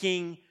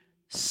sinking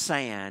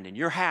sand, and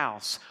your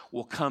house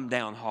will come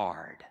down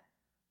hard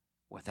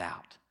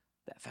without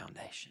that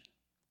foundation.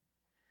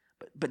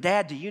 But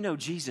Dad, do you know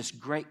Jesus'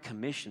 Great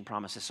Commission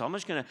promises? So I'm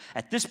just going to,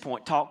 at this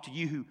point, talk to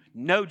you who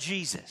know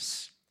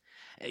Jesus.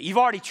 You've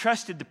already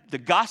trusted the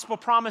gospel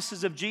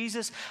promises of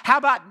Jesus. How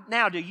about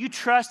now? Do you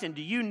trust and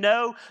do you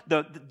know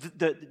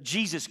the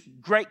Jesus'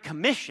 Great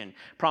Commission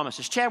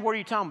promises? Chad, what are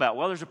you talking about?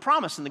 Well, there's a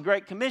promise in the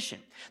Great Commission.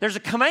 There's a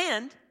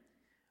command.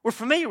 We're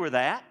familiar with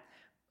that.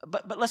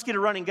 But let's get a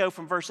run and go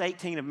from verse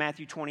 18 of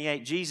Matthew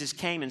 28. Jesus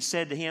came and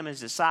said to Him, His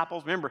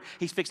disciples, remember,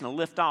 He's fixing to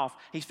lift off.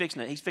 He's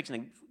fixing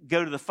to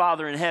go to the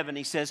Father in heaven.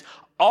 He says,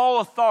 all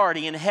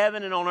authority in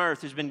heaven and on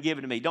earth has been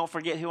given to me. Don't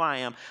forget who I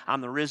am.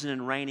 I'm the risen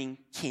and reigning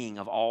King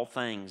of all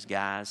things,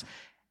 guys.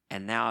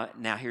 And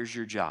now here's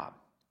your job.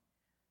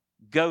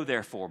 Go,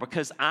 therefore,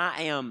 because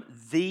I am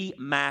the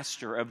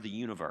master of the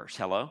universe.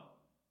 Hello?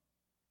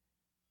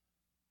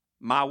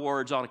 My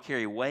words ought to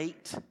carry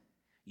weight.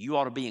 You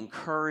ought to be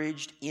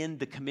encouraged in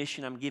the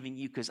commission I'm giving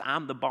you because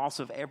I'm the boss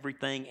of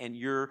everything and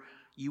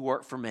you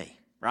work for me,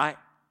 right?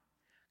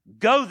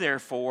 Go,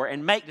 therefore,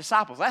 and make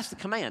disciples. That's the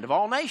command of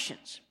all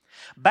nations.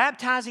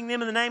 Baptizing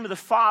them in the name of the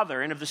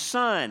Father and of the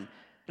Son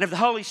and of the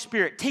Holy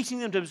Spirit, teaching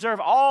them to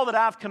observe all that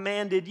I've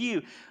commanded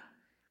you.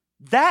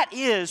 That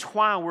is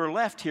why we're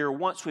left here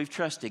once we've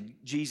trusted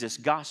Jesus'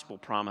 gospel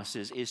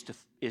promises is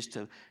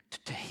to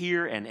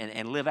hear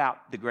and live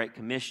out the Great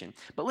Commission.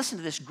 But listen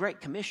to this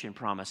Great Commission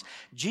promise.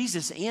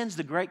 Jesus ends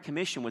the Great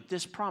Commission with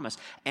this promise,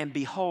 and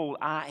behold,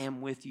 I am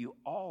with you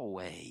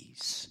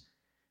always,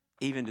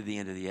 even to the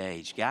end of the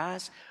age.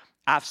 Guys,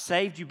 I've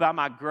saved you by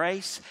my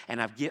grace, and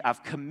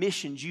I've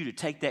commissioned you to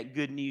take that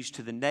good news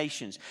to the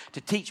nations, to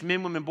teach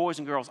men, women, boys,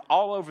 and girls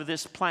all over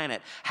this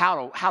planet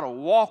how to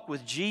walk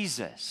with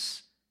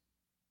Jesus.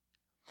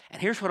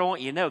 And here's what I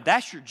want you to know.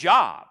 That's your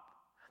job.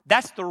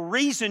 That's the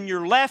reason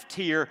you're left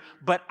here,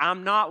 but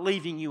I'm not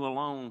leaving you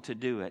alone to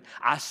do it.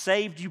 I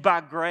saved you by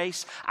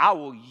grace. I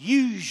will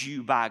use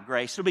you by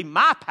grace. It'll be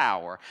my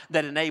power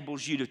that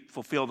enables you to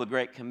fulfill the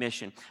Great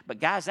Commission. But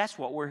guys, that's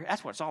what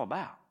it's all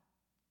about.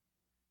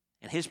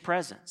 In His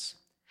presence.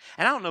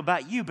 And I don't know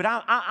about you, but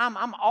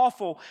I'm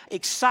awful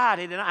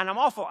excited and I'm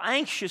awful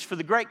anxious for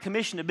the Great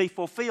Commission to be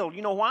fulfilled.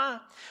 You know why?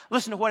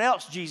 Listen to what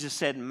else Jesus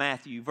said in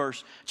Matthew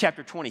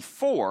chapter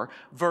 24,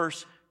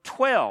 verse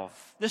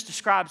 12. This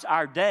describes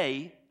our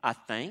day, I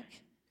think.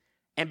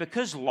 And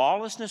because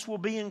lawlessness will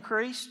be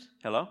increased,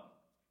 hello?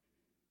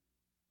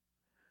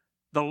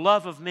 The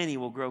love of many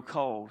will grow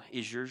cold.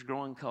 Is yours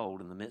growing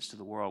cold in the midst of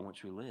the world in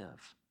which we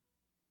live?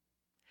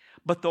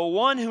 But the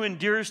one who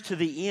endures to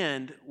the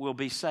end will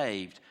be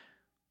saved.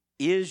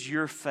 Is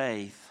your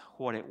faith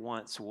what it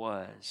once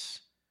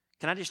was?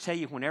 Can I just tell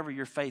you, whenever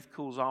your faith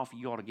cools off,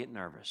 you ought to get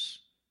nervous.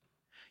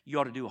 You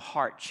ought to do a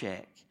heart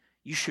check.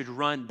 You should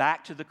run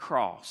back to the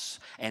cross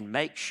and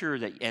make sure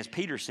that, as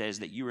Peter says,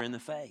 that you are in the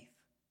faith.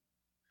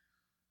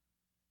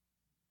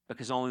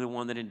 Because only the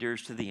one that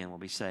endures to the end will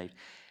be saved.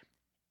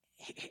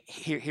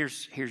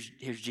 Here's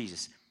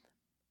Jesus.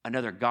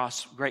 Another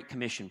Great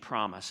Commission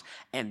promise.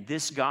 And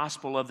this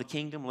gospel of the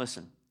kingdom,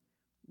 listen,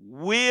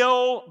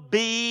 will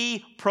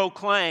be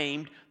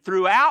proclaimed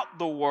throughout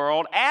the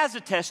world as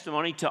a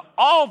testimony to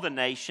all the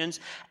nations,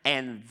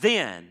 and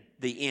then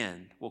the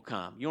end will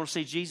come. You want to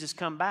see Jesus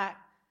come back?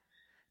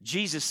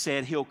 Jesus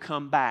said He'll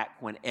come back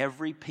when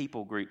every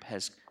people group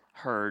has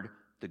heard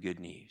the good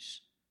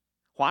news.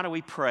 Why do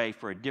we pray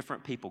for a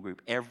different people group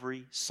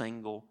every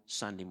single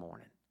Sunday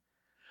morning?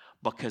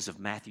 Because of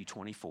Matthew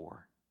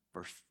 24,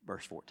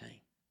 verse 14.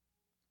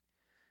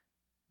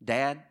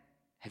 Dad,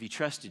 have you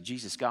trusted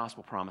Jesus'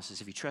 gospel promises?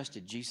 Have you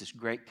trusted Jesus'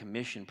 Great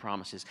Commission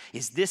promises?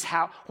 Is this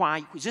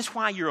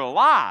why you're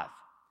alive?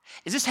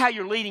 Is this how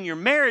you're leading your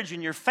marriage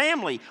and your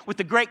family with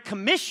the Great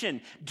Commission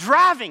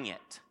driving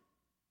it?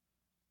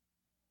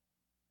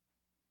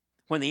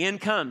 When the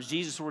end comes,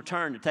 Jesus will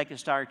return to take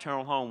us to our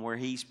eternal home where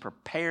He's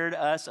prepared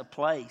us a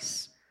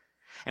place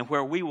and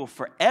where we will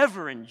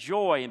forever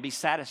enjoy and be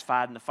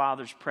satisfied in the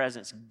Father's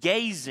presence,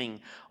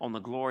 gazing on the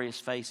glorious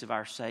face of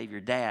our Savior.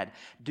 Dad,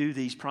 do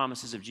these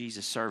promises of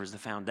Jesus serve as the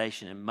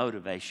foundation and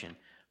motivation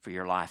for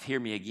your life? Hear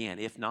me again.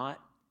 If not,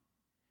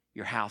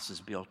 your house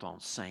is built on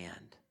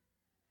sand.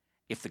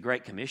 If the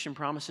Great Commission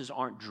promises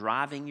aren't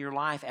driving your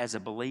life as a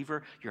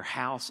believer, your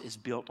house is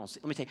built on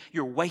sand. Let me tell you,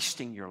 you're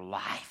wasting your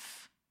life.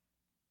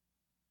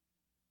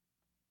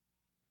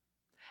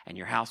 And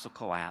your house will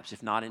collapse,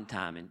 if not in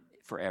time, and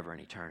forever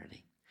in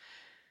eternity.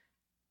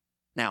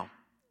 Now,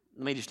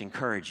 let me just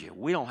encourage you.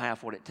 We don't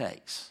have what it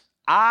takes.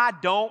 I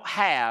don't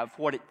have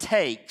what it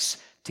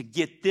takes to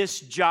get this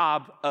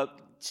job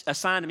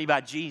assigned to me by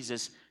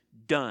Jesus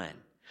done.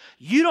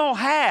 You don't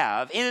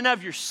have, in and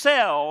of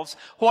yourselves,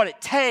 what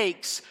it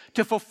takes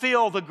to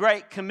fulfill the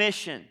Great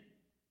Commission.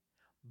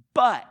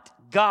 But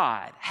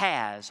God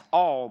has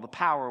all the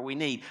power we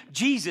need.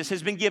 Jesus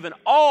has been given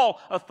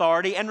all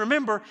authority. And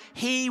remember,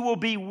 He will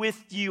be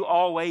with you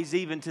always,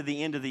 even to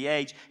the end of the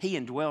age. He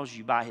indwells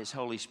you by His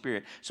Holy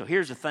Spirit. So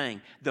here's the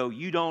thing. Though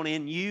you don't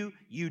in you,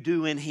 you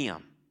do in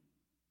Him.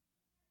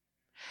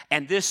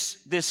 And this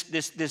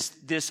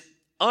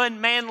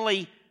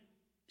unmanly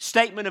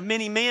statement of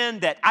many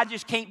men that I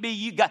just can't be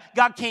you,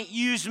 God can't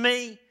use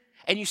me,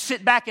 and you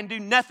sit back and do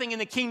nothing in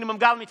the kingdom of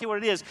God, let me tell you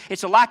what it is.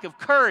 It's a lack of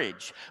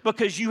courage,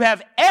 because you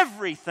have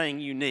everything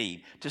you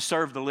need to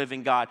serve the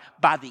living God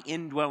by the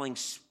indwelling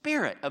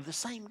Spirit of the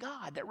same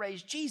God that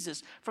raised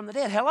Jesus from the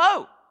dead.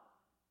 Hello.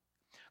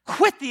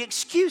 Quit the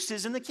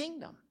excuses in the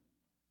kingdom.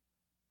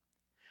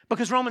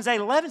 Because Romans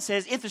 8:11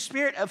 says, if the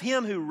Spirit of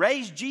Him who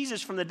raised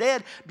Jesus from the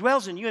dead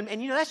dwells in you,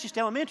 and you know, that's just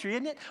elementary,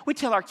 isn't it? We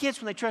tell our kids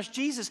when they trust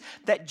Jesus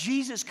that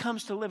Jesus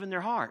comes to live in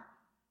their heart.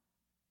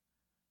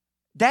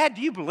 Dad,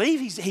 do you believe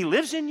He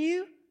lives in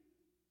you?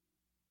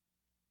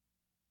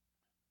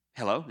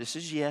 Hello, this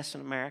is yes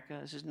in America.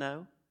 This is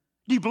no.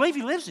 Do you believe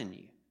He lives in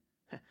you?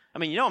 I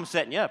mean, you know I'm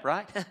setting you up,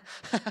 right?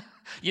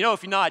 You know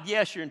if you nod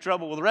yes, you're in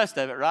trouble with the rest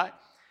of it, right?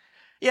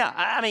 Yeah,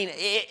 I mean,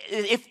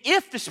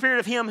 if the Spirit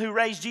of Him who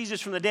raised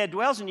Jesus from the dead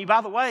dwells in you, by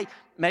the way,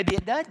 maybe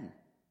it doesn't.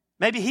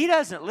 Maybe He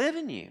doesn't live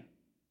in you.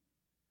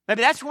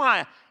 Maybe that's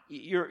why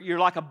you're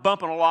like a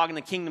bump on a log in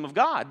the kingdom of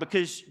God,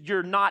 because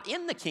you're not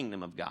in the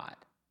kingdom of God.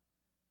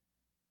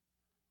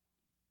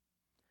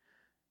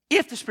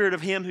 If the Spirit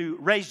of Him who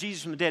raised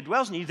Jesus from the dead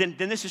dwells in you, then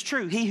this is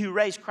true. He who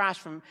raised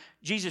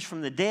Jesus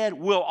from the dead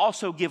will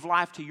also give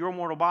life to your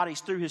mortal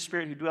bodies through His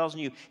Spirit who dwells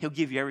in you. He'll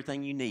give you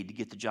everything you need to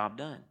get the job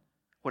done.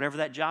 Whatever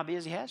that job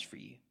is He has for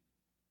you.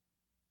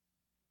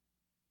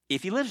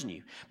 If He lives in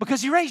you.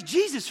 Because He raised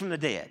Jesus from the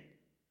dead.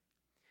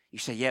 You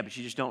say, yeah, but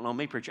you just don't know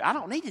me, preacher. I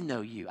don't need to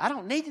know you. I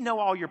don't need to know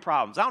all your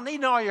problems. I don't need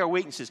to know all your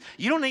weaknesses.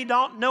 You don't need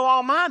to know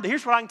all mine. But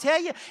here's what I can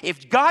tell you.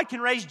 If God can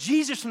raise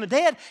Jesus from the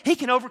dead, He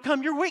can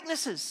overcome your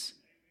weaknesses.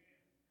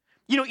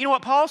 You know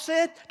what Paul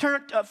said?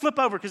 Flip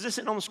over, because this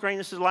isn't on the screen.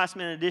 This is a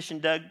last-minute addition.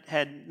 Doug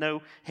had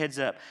no heads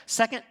up.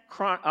 2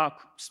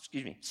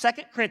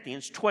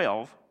 Corinthians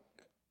 12,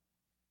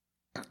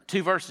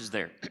 2 verses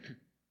there.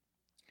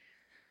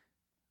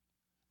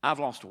 I've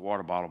lost a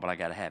water bottle, but I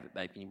got to have it,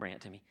 babe. Can you bring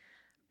it to me?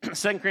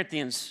 2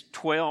 Corinthians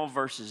 12,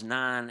 verses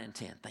 9 and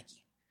 10. Thank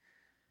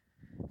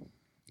you.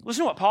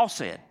 Listen to what Paul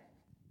said.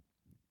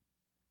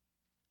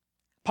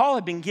 Paul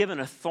had been given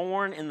a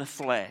thorn in the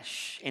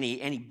flesh, and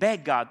he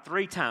begged God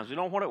 3 times. We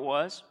don't know what it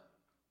was.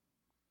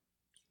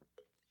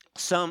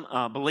 Some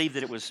believe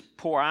that it was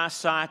poor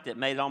eyesight that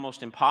made it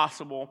almost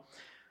impossible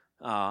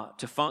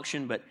to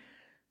function, but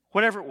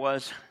whatever it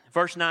was,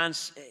 verse 9,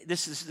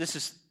 this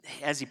is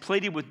as he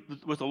pleaded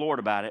with the Lord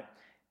about it,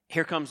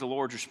 here comes the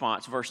Lord's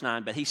response, verse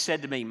 9. But He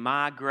said to me,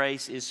 my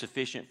grace is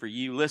sufficient for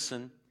you.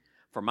 Listen,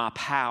 for my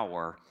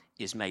power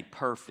is made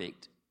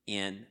perfect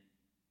in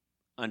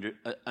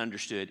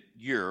understood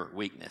your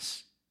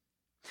weakness.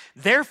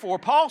 Therefore,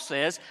 Paul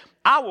says,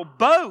 I will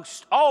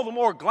boast all the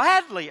more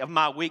gladly of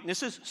my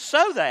weaknesses,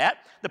 so that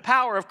the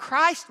power of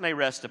Christ may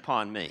rest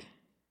upon me.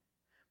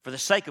 For the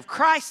sake of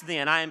Christ,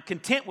 then, I am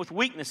content with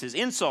weaknesses,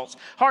 insults,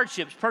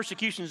 hardships,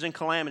 persecutions, and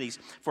calamities.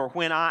 For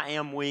when I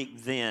am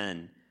weak,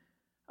 then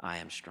I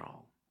am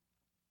strong.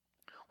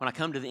 When I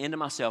come to the end of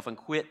myself and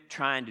quit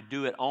trying to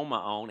do it on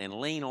my own and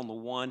lean on the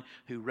one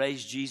who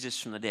raised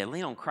Jesus from the dead,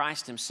 lean on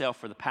Christ Himself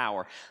for the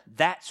power,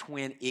 that's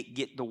when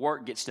the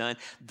work gets done.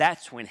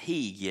 That's when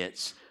He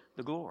gets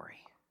the glory.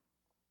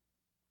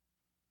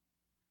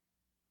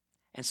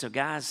 And so,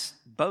 guys,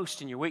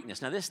 boast in your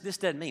weakness. Now, this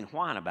doesn't mean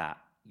whine about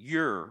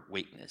your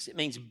weakness. It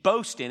means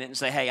boast in it and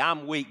say, hey,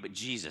 I'm weak, but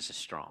Jesus is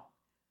strong.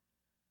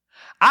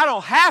 I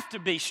don't have to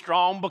be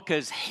strong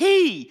because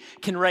He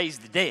can raise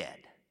the dead.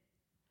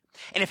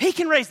 And if He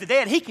can raise the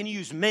dead, He can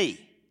use me.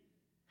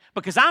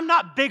 Because I'm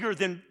not bigger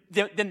than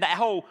that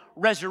whole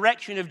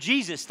resurrection of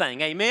Jesus thing.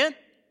 Amen?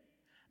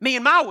 Me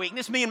and my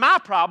weakness, me and my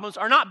problems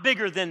are not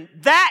bigger than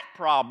that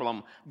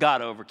problem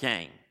God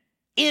overcame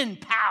in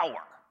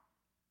power.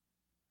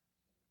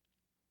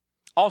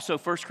 Also,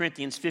 1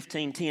 Corinthians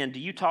 15:10. Do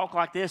you talk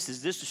like this?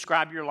 Does this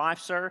describe your life,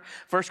 sir?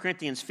 1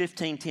 Corinthians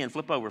 15:10.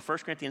 Flip over.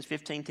 1 Corinthians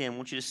 15:10. I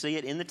want you to see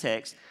it in the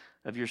text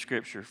of your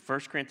scripture.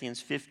 1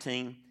 Corinthians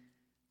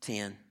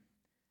 15:10.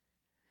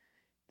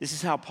 This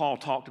is how Paul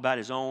talked about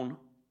his own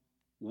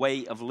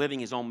way of living,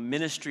 his own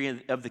ministry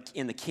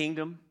in the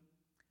kingdom.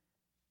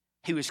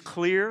 He was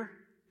clear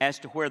as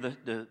to where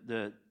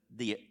the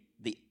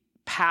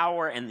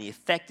power and the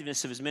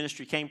effectiveness of his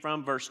ministry came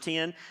from. Verse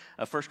 10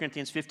 of 1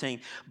 Corinthians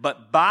 15.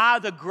 But by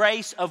the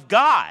grace of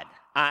God,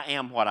 I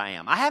am what I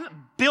am. I haven't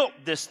built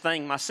this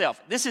thing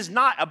myself. This is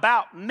not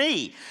about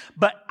me.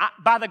 But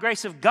by the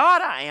grace of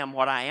God, I am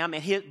what I am.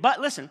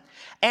 But listen,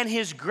 and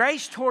His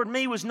grace toward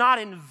me was not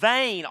in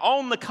vain.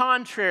 On the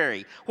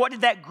contrary, what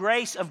did that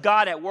grace of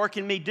God at work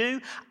in me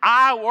do?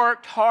 I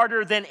worked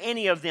harder than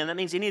any of them. That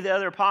means any of the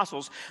other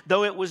apostles.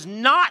 Though it was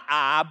not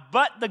I,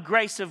 but the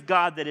grace of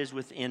God that is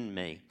within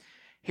me.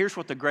 Here's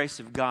what the grace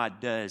of God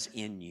does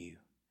in you.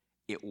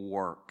 It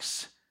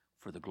works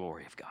for the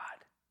glory of God.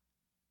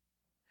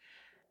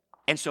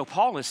 And so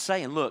Paul is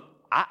saying, look,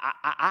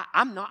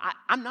 I'm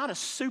not a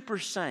super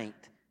saint.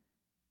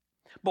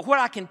 But what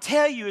I can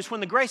tell you is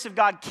when the grace of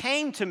God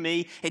came to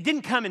me, it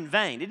didn't come in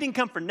vain. It didn't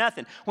come for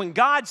nothing. When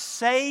God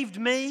saved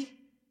me,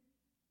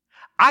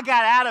 I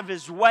got out of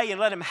His way and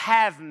let Him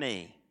have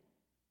me.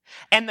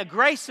 And the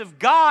grace of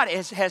God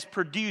has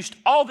produced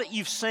all that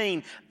you've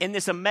seen in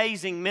this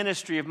amazing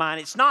ministry of mine.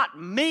 It's not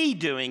me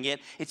doing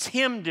it, it's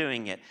Him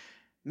doing it.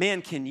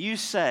 Men, can you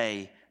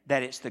say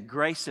that it's the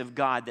grace of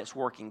God that's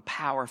working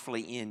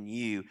powerfully in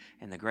you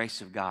and the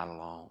grace of God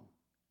alone?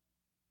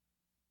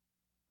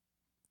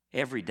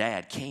 Every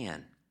dad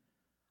can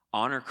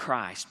honor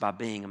Christ by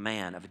being a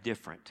man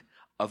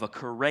of a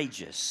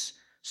courageous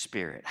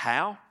spirit.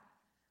 How?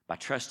 By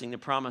trusting the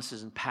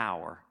promises and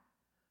power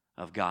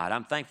of God.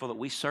 I'm thankful that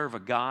we serve a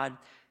God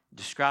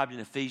described in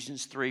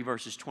Ephesians 3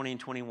 verses 20 and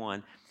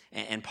 21.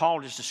 And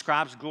Paul just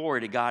describes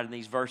glory to God in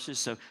these verses.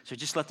 So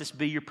just let this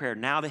be your prayer.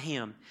 Now to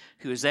Him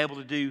who is able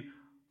to do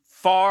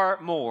far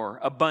more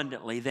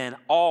abundantly than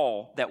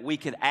all that we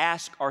could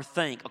ask or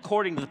think,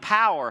 according to the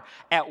power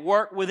at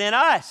work within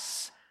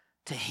us.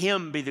 To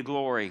Him be the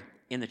glory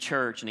in the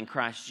church and in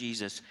Christ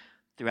Jesus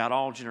throughout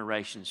all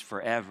generations,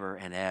 forever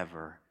and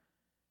ever.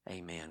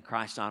 Amen.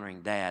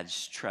 Christ-honoring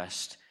dads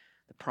trust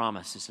the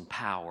promises and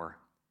power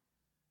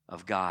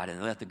of God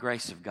and let the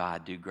grace of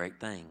God do great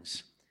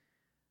things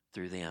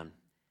through them.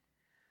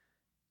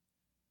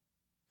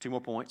 2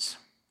 more points,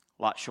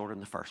 a lot shorter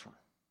than the first one.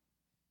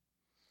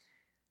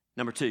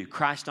 Number 2,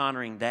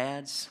 Christ-honoring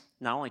dads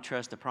not only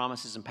trust the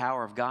promises and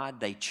power of God,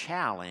 they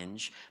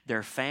challenge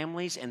their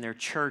families and their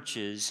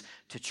churches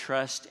to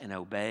trust and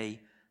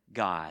obey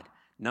God.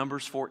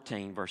 Numbers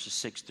 14, verses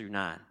 6 through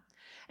 9.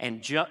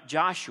 And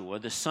Joshua,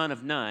 the son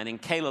of Nun, and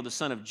Caleb, the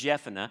son of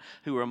Jephunneh,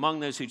 who were among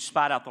those who'd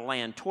spied out the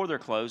land, tore their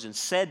clothes and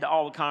said to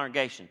all the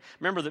congregation.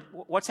 Remember,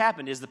 what's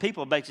happened is the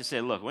people have basically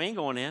said, look, we ain't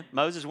going in.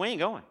 Moses, we ain't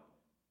going.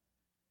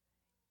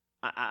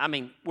 I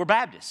mean, we're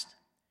Baptists.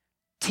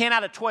 10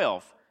 out of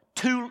 12.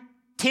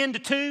 10 to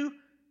 2,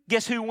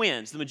 guess who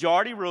wins? The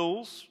majority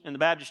rules in the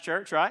Baptist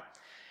church, right?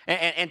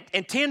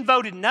 And 10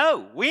 voted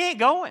no, we ain't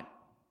going.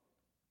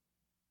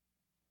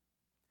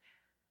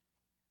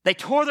 They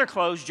tore their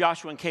clothes,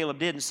 Joshua and Caleb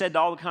did, and said to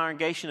all the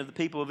congregation of the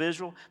people of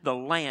Israel, the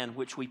land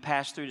which we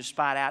passed through to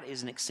spy it out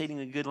is an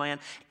exceedingly good land.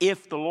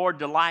 If the Lord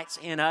delights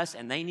in us,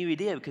 and they knew He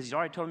did because He's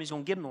already told them He's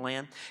going to give them the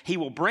land, He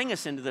will bring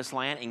us into this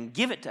land and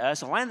give it to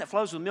us, a land that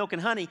flows with milk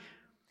and honey.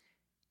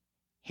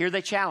 Here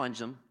they challenge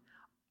them.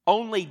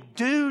 Only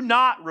do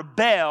not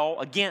rebel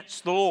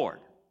against the Lord.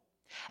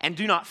 And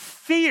do not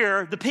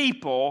fear the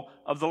people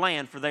of the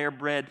land, for they are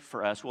bread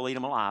for us. We'll eat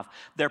them alive.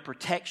 Their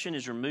protection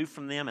is removed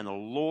from them, and the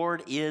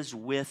Lord is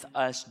with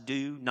us.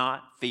 Do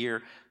not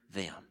fear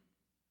them.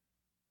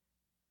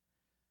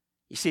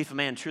 You see, if a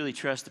man truly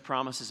trusts the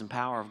promises and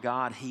power of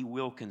God, he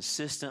will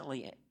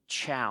consistently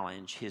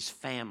challenge his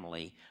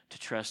family to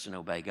trust and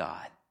obey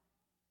God.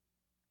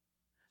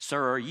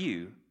 Sir, are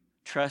you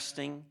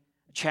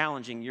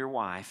challenging your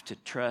wife to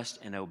trust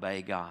and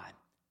obey God?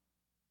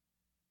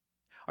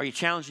 Are you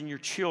challenging your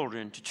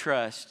children to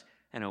trust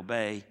and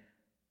obey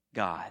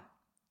God?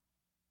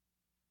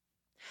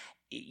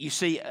 You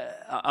see,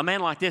 a man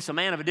like this, a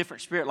man of a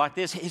different spirit like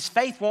this, his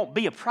faith won't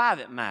be a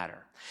private matter.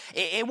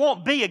 It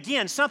won't be,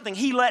 again, something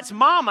he lets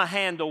mama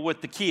handle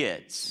with the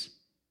kids.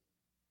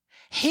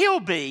 He'll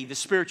be the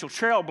spiritual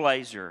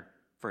trailblazer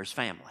for his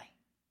family.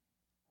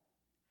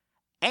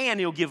 And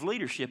he'll give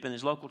leadership in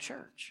his local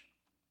church.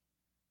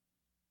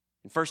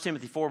 In 1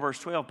 Timothy 4, verse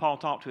 12, Paul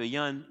talked to a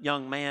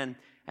young man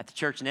at the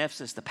church in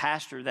Ephesus, the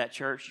pastor of that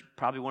church,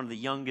 probably one of the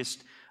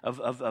youngest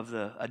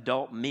the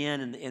adult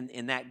men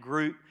in that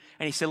group.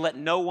 And he said, let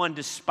no one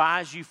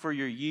despise you for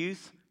your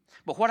youth.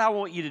 But what I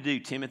want you to do,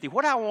 Timothy,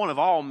 what I want of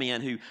all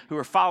men who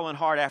are following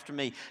hard after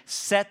me,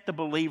 set the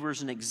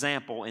believers an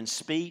example in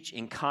speech,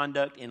 in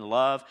conduct, in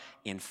love,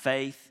 in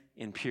faith,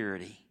 in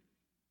purity.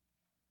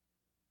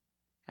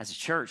 As a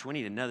church, we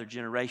need another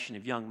generation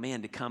of young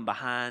men to come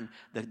behind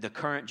the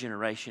current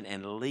generation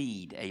and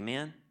lead.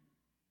 Amen?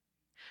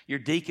 Your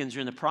deacons are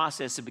in the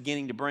process of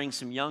beginning to bring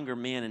some younger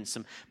men and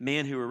some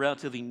men who are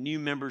relatively new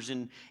members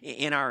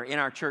in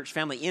our church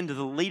family into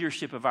the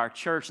leadership of our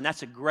church, and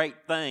that's a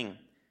great thing.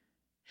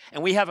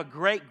 And we have a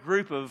great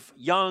group of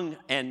young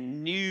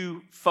and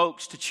new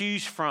folks to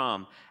choose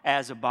from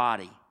as a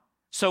body.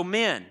 So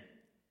men,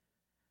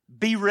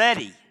 be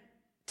ready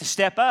to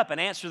step up and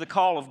answer the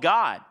call of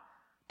God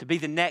to be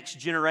the next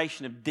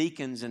generation of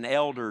deacons and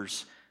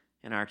elders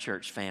in our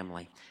church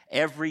family.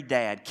 Every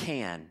dad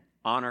can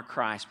honor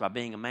Christ by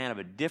being a man of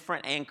a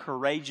different and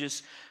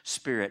courageous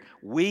spirit.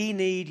 We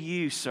need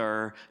you,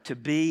 sir, to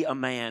be a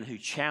man who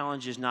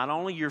challenges not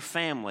only your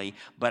family,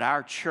 but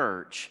our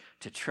church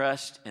to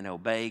trust and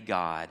obey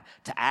God,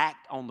 to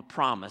act on the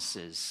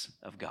promises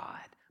of God,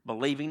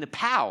 believing the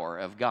power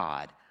of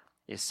God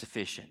is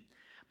sufficient.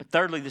 But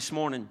thirdly, this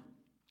morning,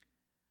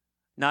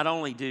 not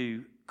only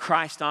do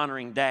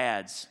Christ-honoring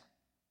dads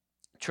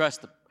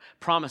trust the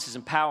promises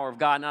and power of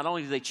God, not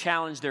only do they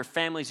challenge their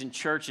families and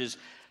churches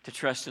to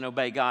trust and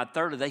obey God,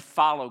 thirdly, they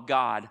follow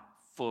God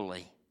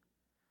fully.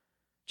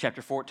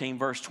 Chapter 14,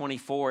 verse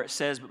 24, it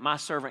says, but my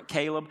servant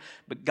Caleb,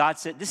 but God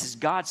said, this is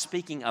God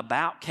speaking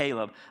about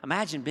Caleb.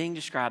 Imagine being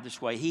described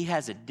this way. He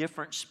has a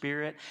different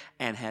spirit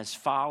and has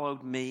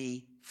followed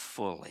me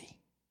fully.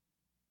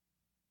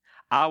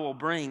 I will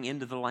bring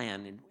into the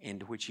land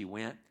into which he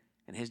went,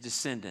 and his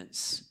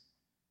descendants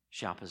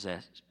shall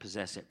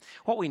possess it.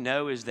 What we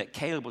know is that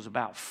Caleb was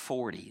about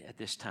 40 at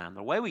this time.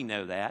 The way we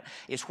know that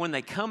is when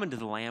they come into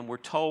the land, we're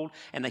told,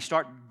 and they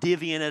start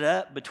divvying it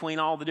up between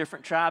all the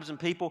different tribes and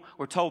people,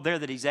 we're told there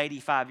that he's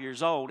 85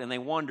 years old, and they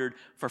wandered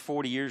for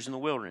 40 years in the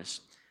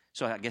wilderness.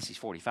 So I guess he's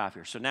 45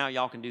 here. So now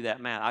y'all can do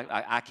that math.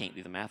 I can't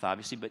do the math,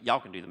 obviously, but y'all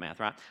can do the math,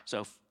 right?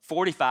 So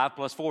 45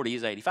 plus 40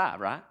 is 85,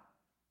 right?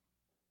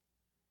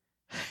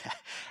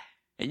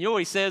 And you know what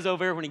he says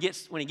over here when he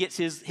gets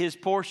his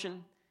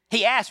portion?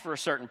 He asked for a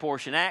certain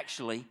portion,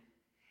 actually,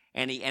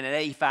 and at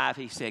 85,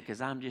 he said, because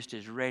I'm just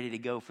as ready to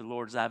go for the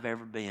Lord as I've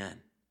ever been.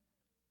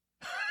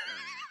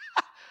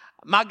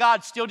 My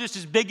God's still just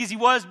as big as he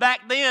was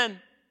back then.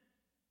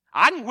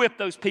 I can whip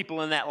those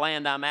people in that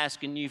land I'm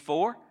asking you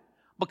for,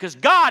 because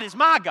God is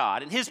my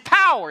God, and his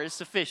power is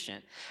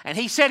sufficient. And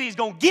he said he's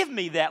going to give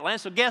me that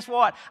land, so guess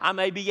what? I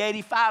may be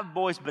 85,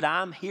 boys, but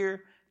I'm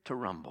here to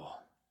rumble.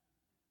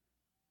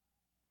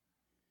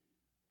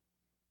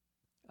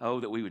 Oh,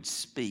 that we would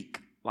speak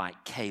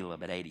like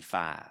Caleb at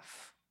 85.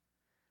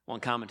 One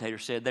commentator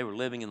said they were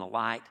living in the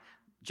light.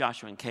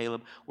 Joshua and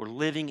Caleb were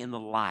living in the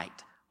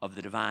light of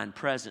the divine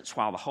presence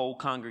while the whole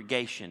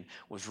congregation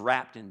was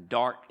wrapped in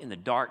the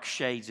dark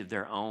shades of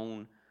their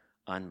own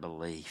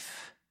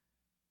unbelief.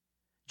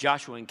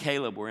 Joshua and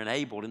Caleb were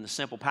enabled in the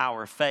simple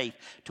power of faith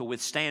to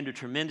withstand a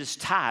tremendous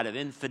tide of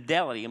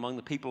infidelity among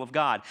the people of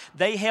God.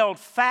 They held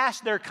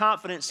fast their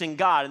confidence in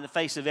God in the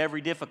face of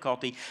every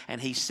difficulty,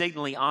 and he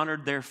signally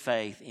honored their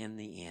faith in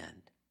the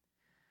end.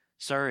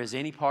 Sir, is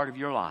any part of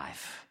your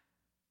life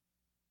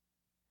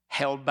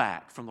held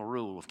back from the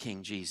rule of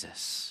King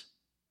Jesus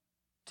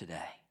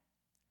today?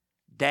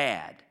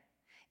 Dad,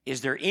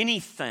 is there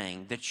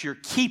anything that you're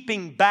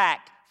keeping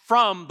back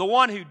from the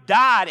one who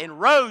died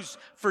and rose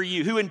for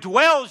you, who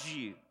indwells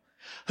you,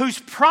 who's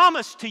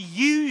promised to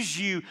use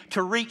you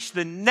to reach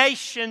the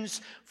nations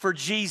for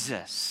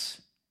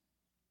Jesus?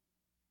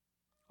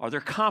 Are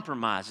there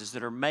compromises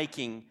that are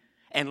making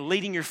and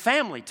leading your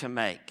family to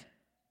make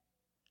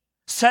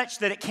such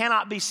that it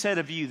cannot be said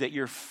of you that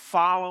you're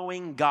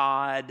following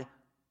God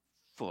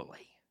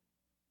fully?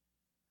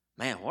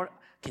 Man, what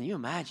can you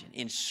imagine?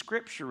 In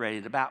Scripture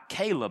read about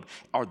Caleb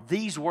are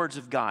these words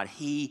of God.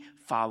 He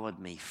followed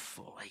me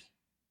fully.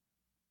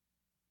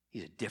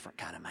 He's a different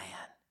kind of man.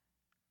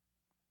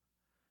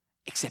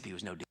 Except he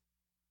was no different.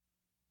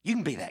 You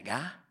can be that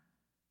guy.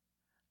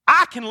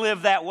 I can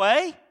live that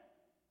way.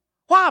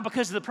 Why?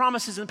 Because of the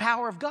promises and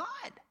power of God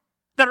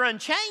that are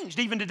unchanged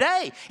even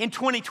today in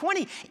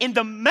 2020 in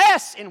the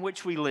mess in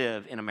which we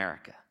live in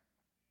America.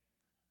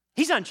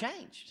 He's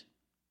unchanged.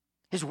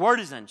 His word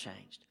is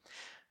unchanged.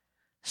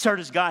 Sir,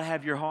 does God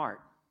have your heart?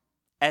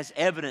 As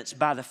evidenced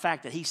by the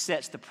fact that he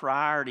sets the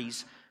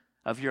priorities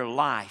of your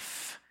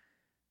life,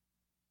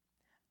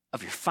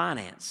 of your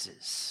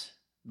finances,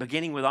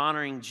 beginning with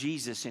honoring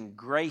Jesus and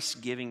grace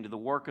giving to the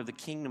work of the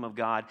kingdom of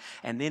God,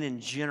 and then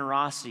in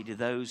generosity to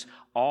those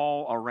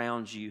all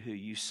around you who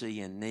you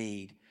see in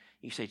need.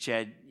 You say,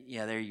 Chad,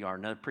 yeah, there you are,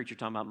 another preacher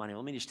talking about money.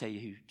 Let me just tell you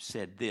who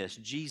said this.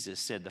 Jesus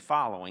said the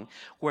following: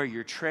 where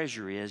your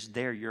treasure is,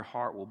 there your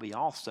heart will be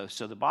also.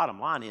 So the bottom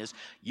line is,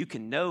 you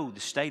can know the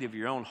state of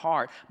your own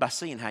heart by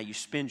seeing how you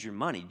spend your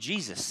money.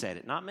 Jesus said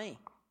it, not me.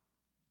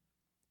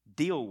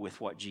 Deal with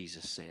what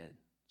Jesus said,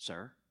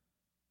 sir.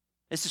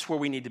 This is where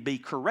we need to be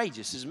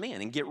courageous as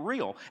men and get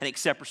real and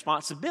accept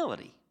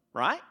responsibility,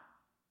 right?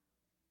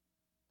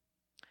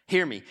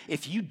 Hear me.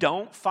 If you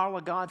don't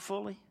follow God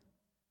fully,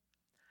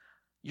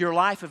 your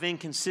life of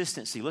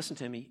inconsistency, listen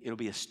to me, it'll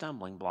be a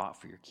stumbling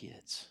block for your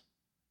kids.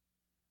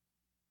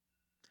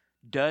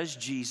 Does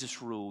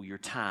Jesus rule your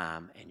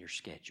time and your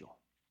schedule?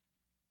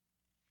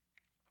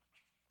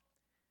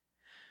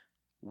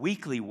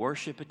 Weekly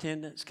worship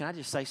attendance, can I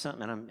just say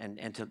something?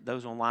 And to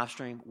those on live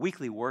stream,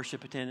 weekly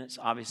worship attendance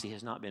obviously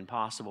has not been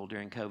possible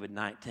during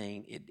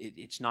COVID-19.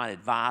 It's not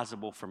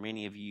advisable for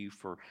many of you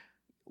for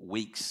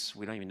weeks.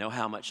 We don't even know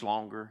how much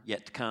longer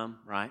yet to come,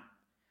 right?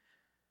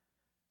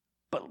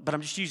 But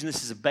I'm just using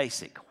this as a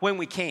basic. When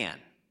we can,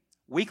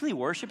 weekly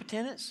worship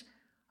attendance,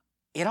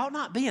 it ought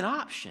not be an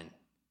option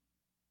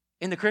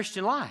in the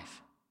Christian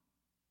life,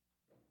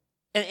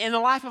 in the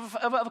life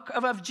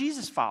of a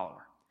Jesus follower.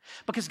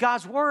 Because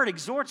God's Word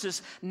exhorts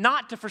us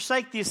not to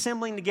forsake the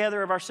assembling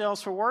together of ourselves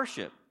for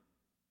worship.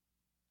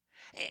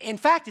 In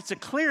fact, it's a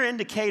clear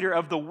indicator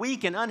of the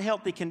weak and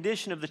unhealthy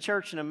condition of the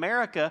church in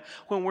America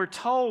when we're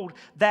told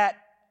that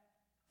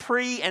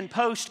pre- and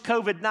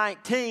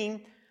post-COVID-19,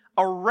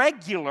 a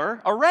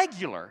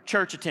regular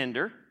church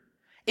attender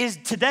is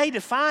today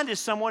defined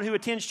as someone who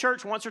attends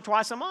church once or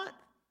twice a month.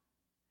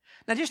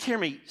 Now, just hear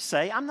me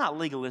say, I'm not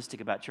legalistic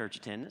about church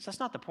attendance.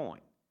 That's not the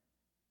point.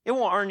 It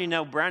won't earn you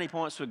no brownie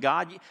points with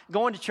God.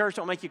 Going to church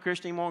don't make you a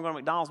Christian anymore. Going to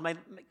McDonald's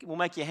will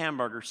make you a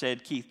hamburger,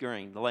 said Keith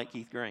Green, the late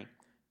Keith Green.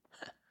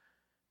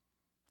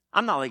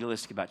 I'm not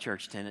legalistic about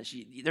church attendance.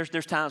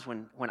 There's times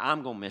when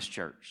I'm going to miss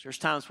church. There's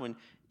times when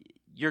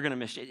you're going to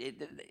miss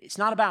it. It's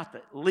not about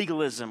the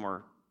legalism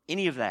or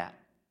any of that.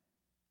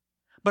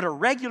 But a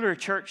regular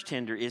church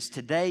attender is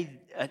today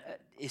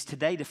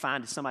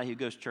defined as somebody who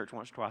goes to church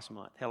once or twice a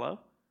month. Hello?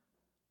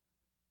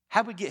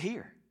 How'd we get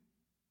here?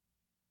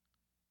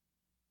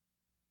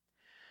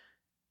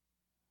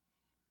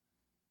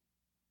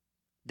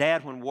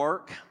 Dad, when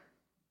work,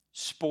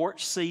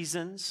 sports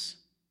seasons,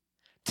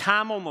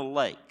 time on the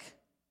lake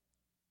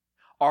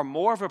are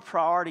more of a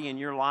priority in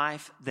your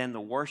life than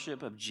the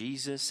worship of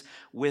Jesus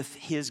with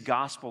His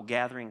gospel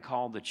gathering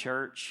called the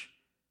church,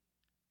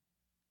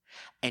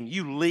 and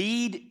you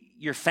lead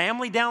your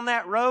family down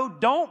that road,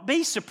 don't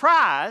be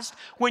surprised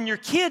when your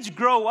kids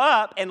grow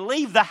up and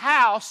leave the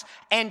house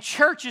and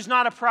church is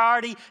not a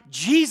priority,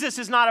 Jesus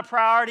is not a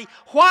priority.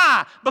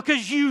 Why?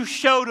 Because you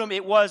showed them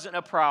it wasn't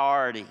a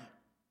priority.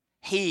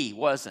 He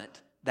wasn't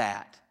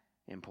that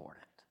important.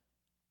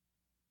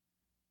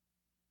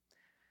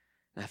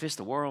 Now, if it's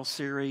the World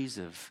Series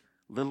of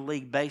Little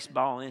League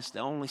Baseball and it's the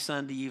only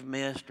Sunday you've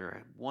missed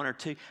or one or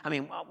two, I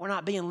mean, we're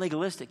not being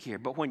legalistic here,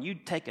 but when you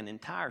take an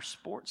entire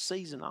sports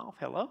season off,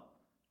 hello?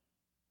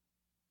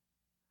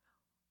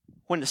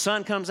 When the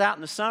sun comes out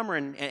in the summer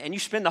and you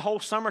spend the whole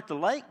summer at the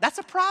lake, that's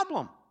a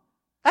problem.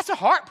 That's a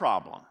heart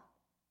problem.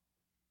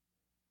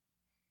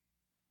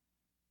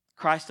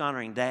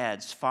 Christ-honoring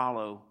dads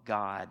follow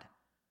God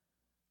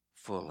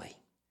fully.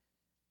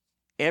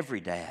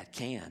 Every dad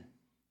can.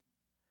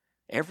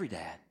 Every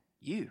dad,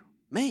 you,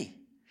 me.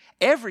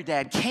 Every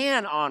dad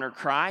can honor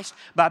Christ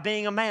by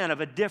being a man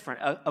of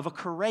a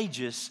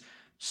courageous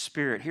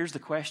spirit. Here's the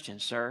question,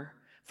 sir,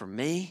 for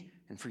me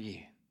and for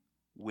you.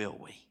 Will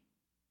we?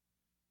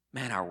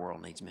 Man, our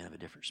world needs men of a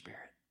different spirit.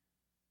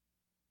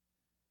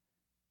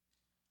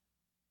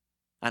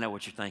 I know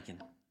what you're thinking.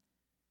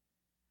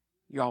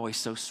 You're always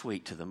so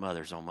sweet to the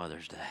mothers on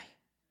Mother's Day.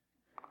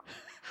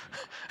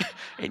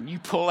 And you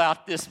pull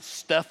out this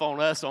stuff on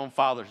us on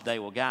Father's Day.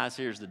 Well, guys,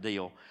 here's the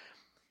deal.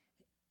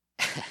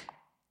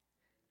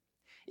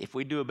 If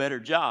we do a better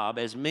job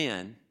as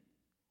men,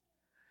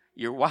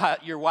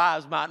 our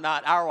wives might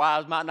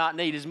not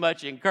need as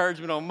much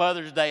encouragement on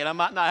Mother's Day, and I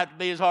might not have to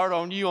be as hard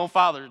on you on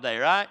Father's Day,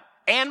 right?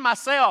 And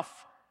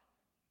myself.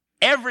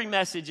 Every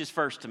message is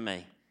first to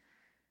me.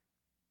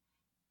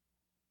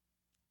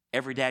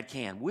 Every dad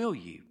can. Will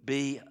you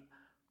be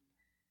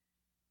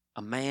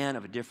a man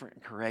of a different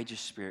and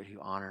courageous spirit who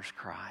honors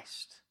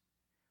Christ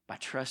by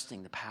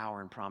trusting the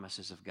power and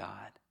promises of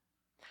God,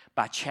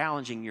 by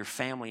challenging your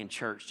family and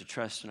church to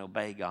trust and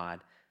obey God,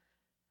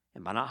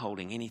 and by not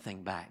holding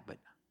anything back but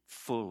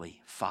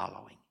fully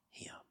following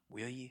Him?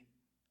 Will you?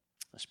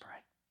 Let's pray.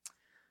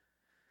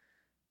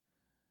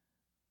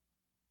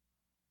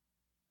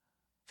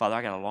 Father,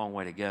 I got a long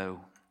way to go,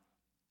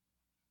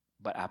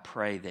 but I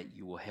pray that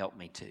you will help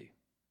me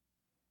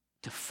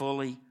to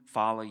fully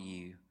follow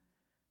you,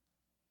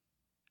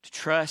 to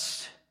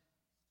trust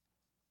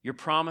your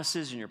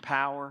promises and your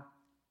power,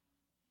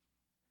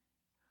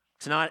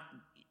 to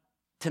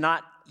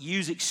not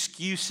use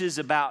excuses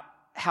about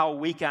how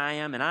weak I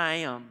am, and I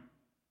am,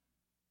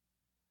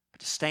 but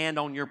to stand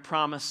on your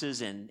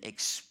promises and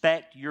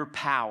expect your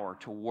power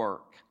to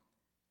work,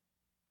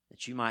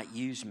 that you might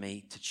use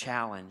me to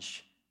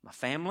challenge my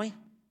family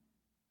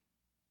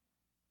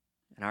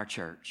and our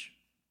church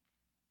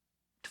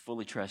to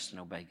fully trust and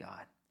obey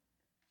God.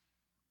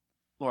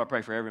 Lord, I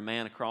pray for every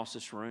man across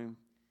this room,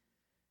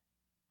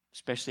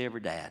 especially every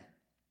dad.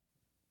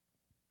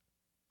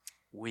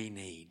 We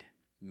need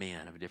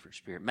men of a different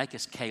spirit. Make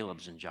us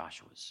Caleb's and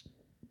Joshua's.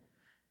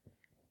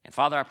 And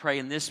Father, I pray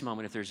in this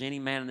moment, if there's any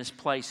man in this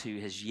place who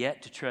has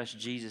yet to trust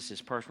Jesus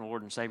as personal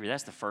Lord and Savior,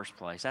 that's the first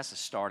place. That's the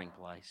starting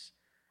place.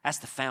 That's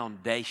the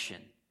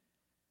foundation.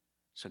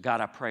 So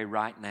God, I pray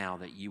right now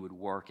that you would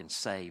work and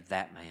save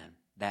that man,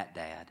 that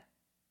dad.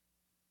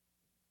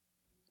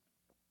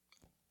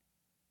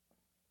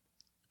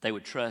 They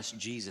would trust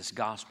Jesus'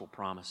 gospel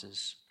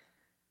promises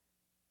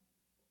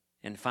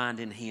and find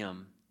in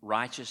him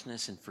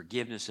righteousness and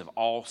forgiveness of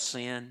all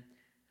sin,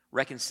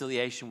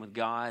 reconciliation with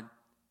God,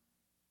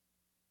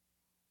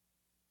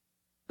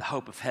 the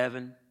hope of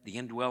heaven, the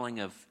indwelling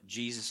of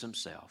Jesus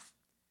himself.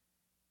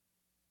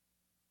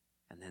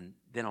 And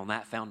then on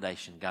that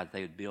foundation, God,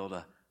 they would build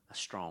a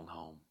strong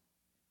home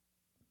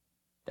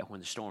that when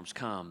the storms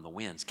come, the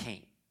winds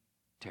can't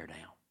tear down.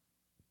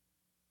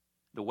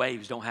 The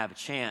waves don't have a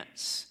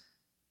chance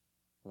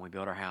when we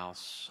build our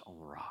house on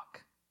the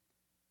rock.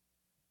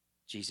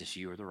 Jesus,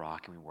 you are the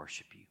rock, and we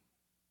worship you.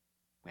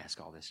 We ask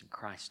all this in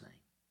Christ's name.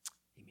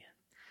 Amen.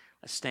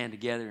 Let's stand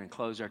together and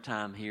close our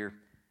time here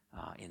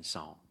in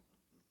song.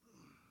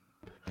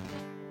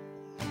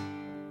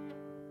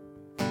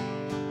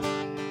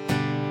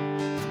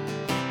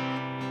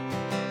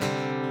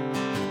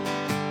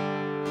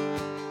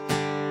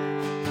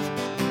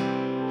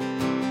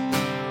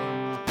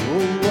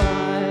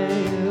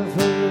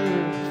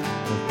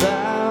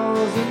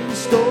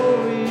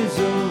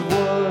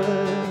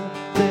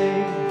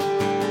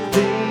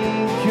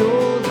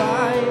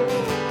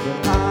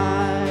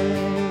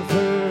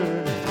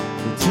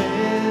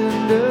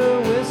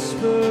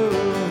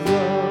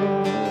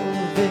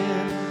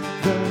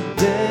 The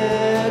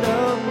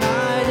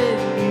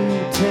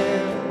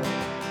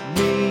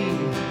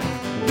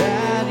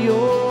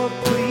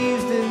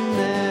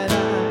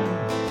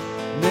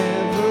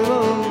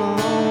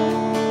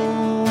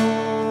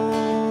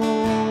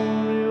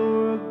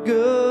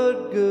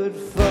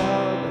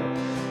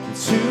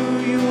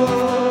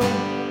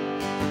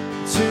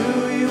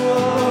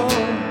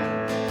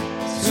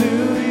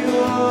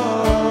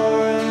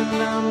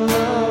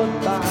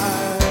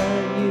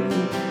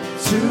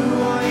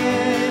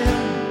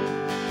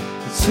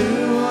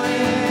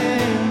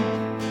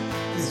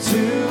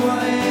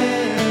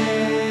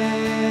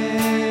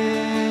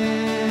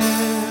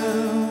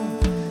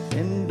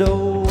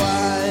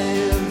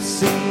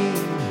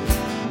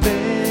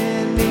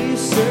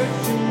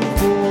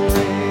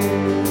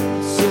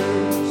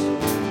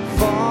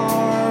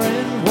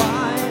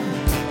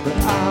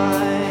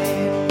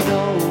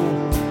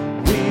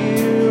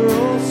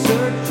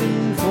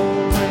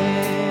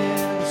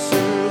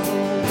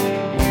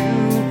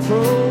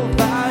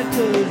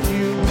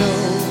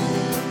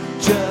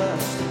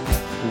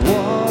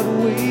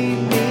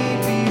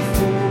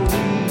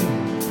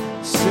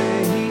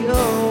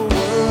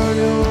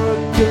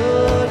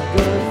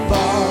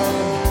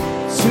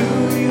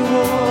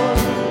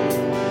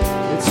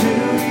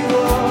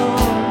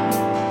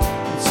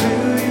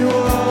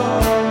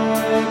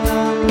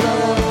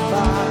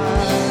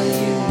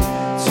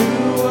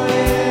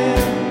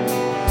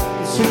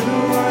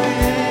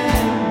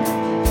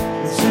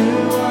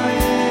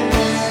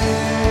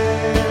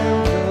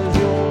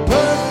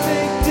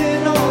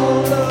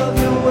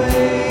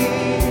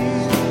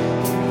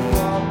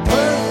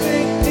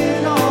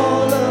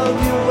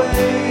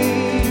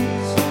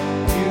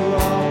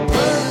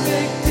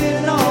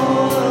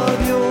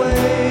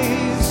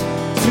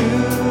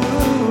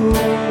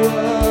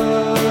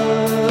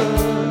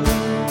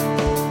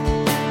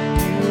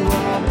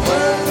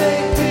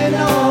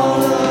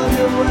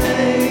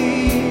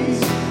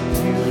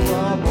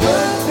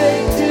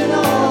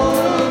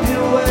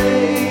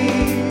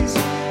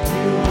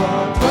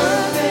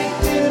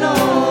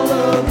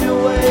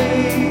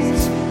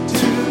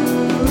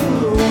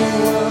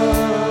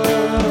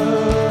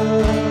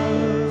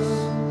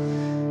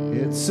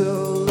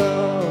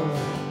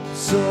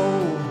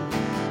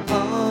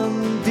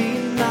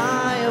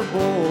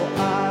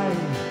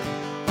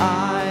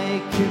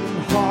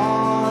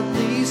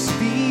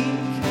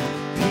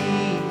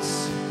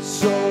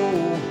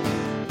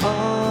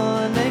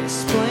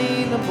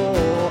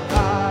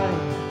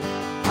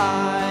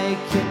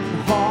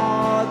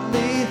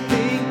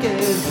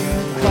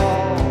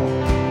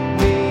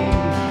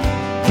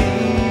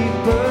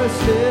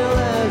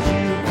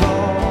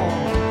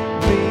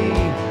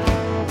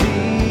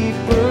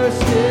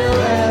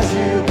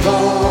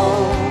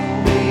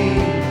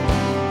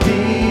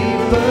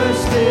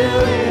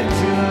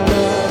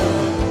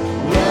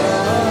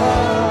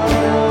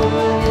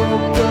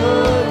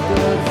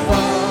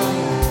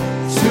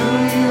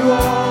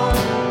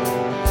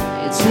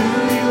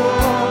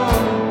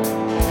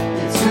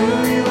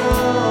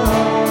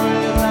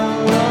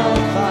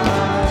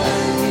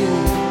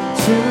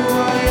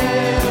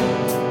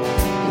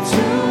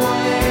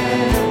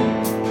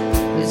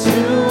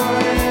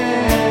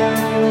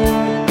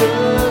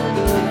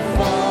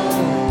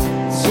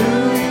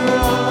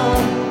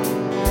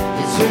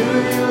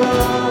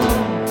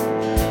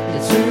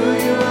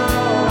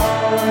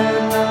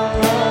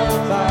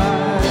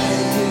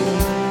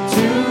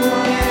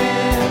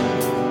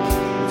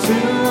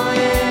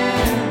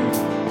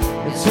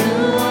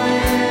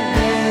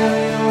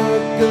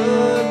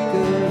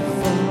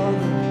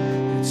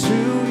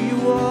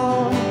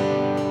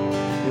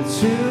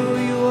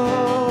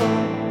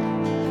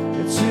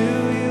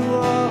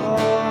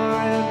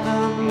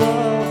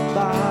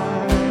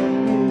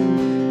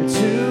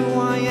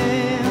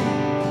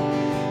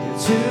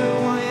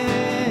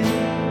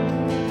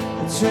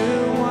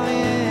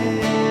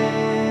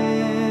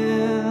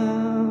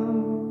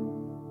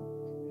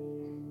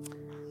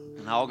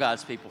All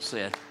God's people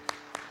said.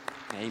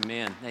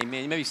 Amen.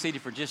 Amen. You may be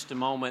seated for just a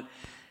moment.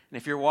 And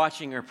if you're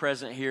watching or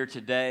present here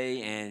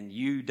today and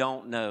you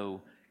don't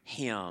know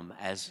Him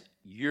as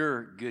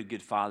your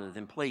good Father,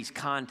 then please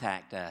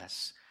contact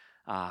us.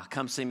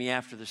 Come see me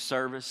after the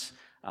service.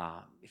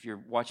 If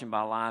you're watching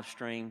by live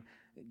stream,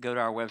 go to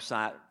our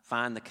website,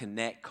 find the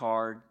Connect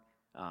card,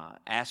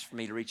 ask for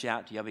me to reach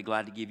out to you. I'll be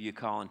glad to give you a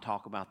call and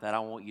talk about that.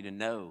 I want you to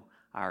know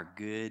our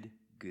good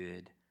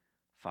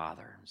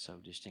Father. So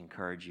just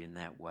encourage you in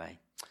that way.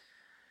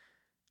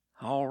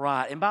 All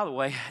right. And by the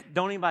way,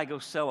 don't anybody go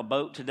sell a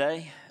boat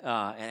today.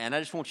 And I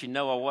just want you to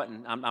know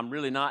I'm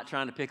really not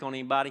trying to pick on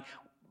anybody.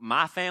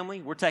 My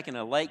family, we're taking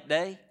a lake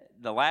day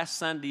the last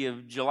Sunday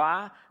of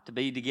July to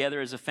be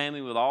together as a family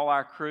with all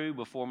our crew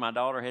before my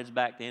daughter heads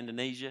back to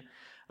Indonesia.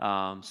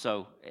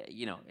 So,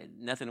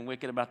 nothing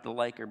wicked about the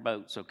lake or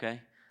boats,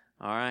 okay?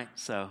 All right.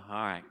 So, all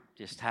right.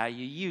 Just how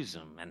you use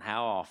them and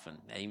how often.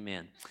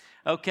 Amen.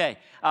 Okay,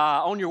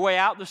 on your way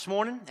out this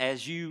morning,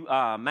 as you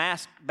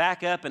mask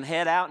back up and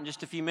head out in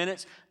just a few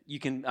minutes, you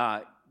can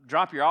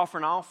drop your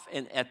offering off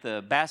at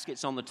the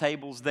baskets on the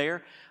tables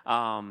there.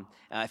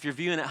 If you're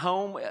viewing at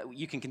home,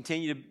 you can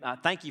continue to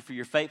thank you for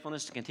your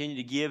faithfulness to continue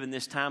to give in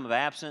this time of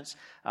absence.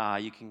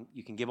 You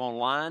can give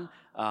online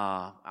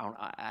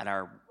at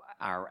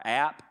our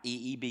app,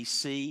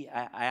 EEBC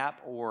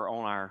app, or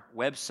on our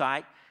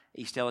website,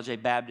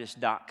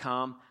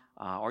 eastlajbaptist.com.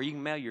 Or you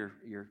can mail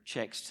your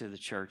checks to the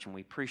church, and we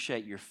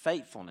appreciate your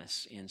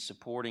faithfulness in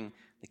supporting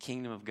the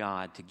kingdom of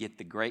God to get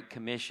the Great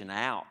Commission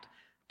out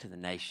to the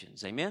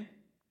nations. Amen?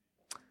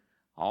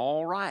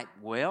 All right.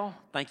 Well,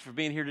 thank you for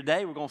being here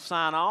today. We're going to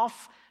sign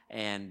off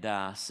and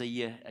see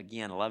you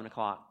again 11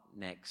 o'clock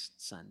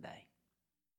next Sunday.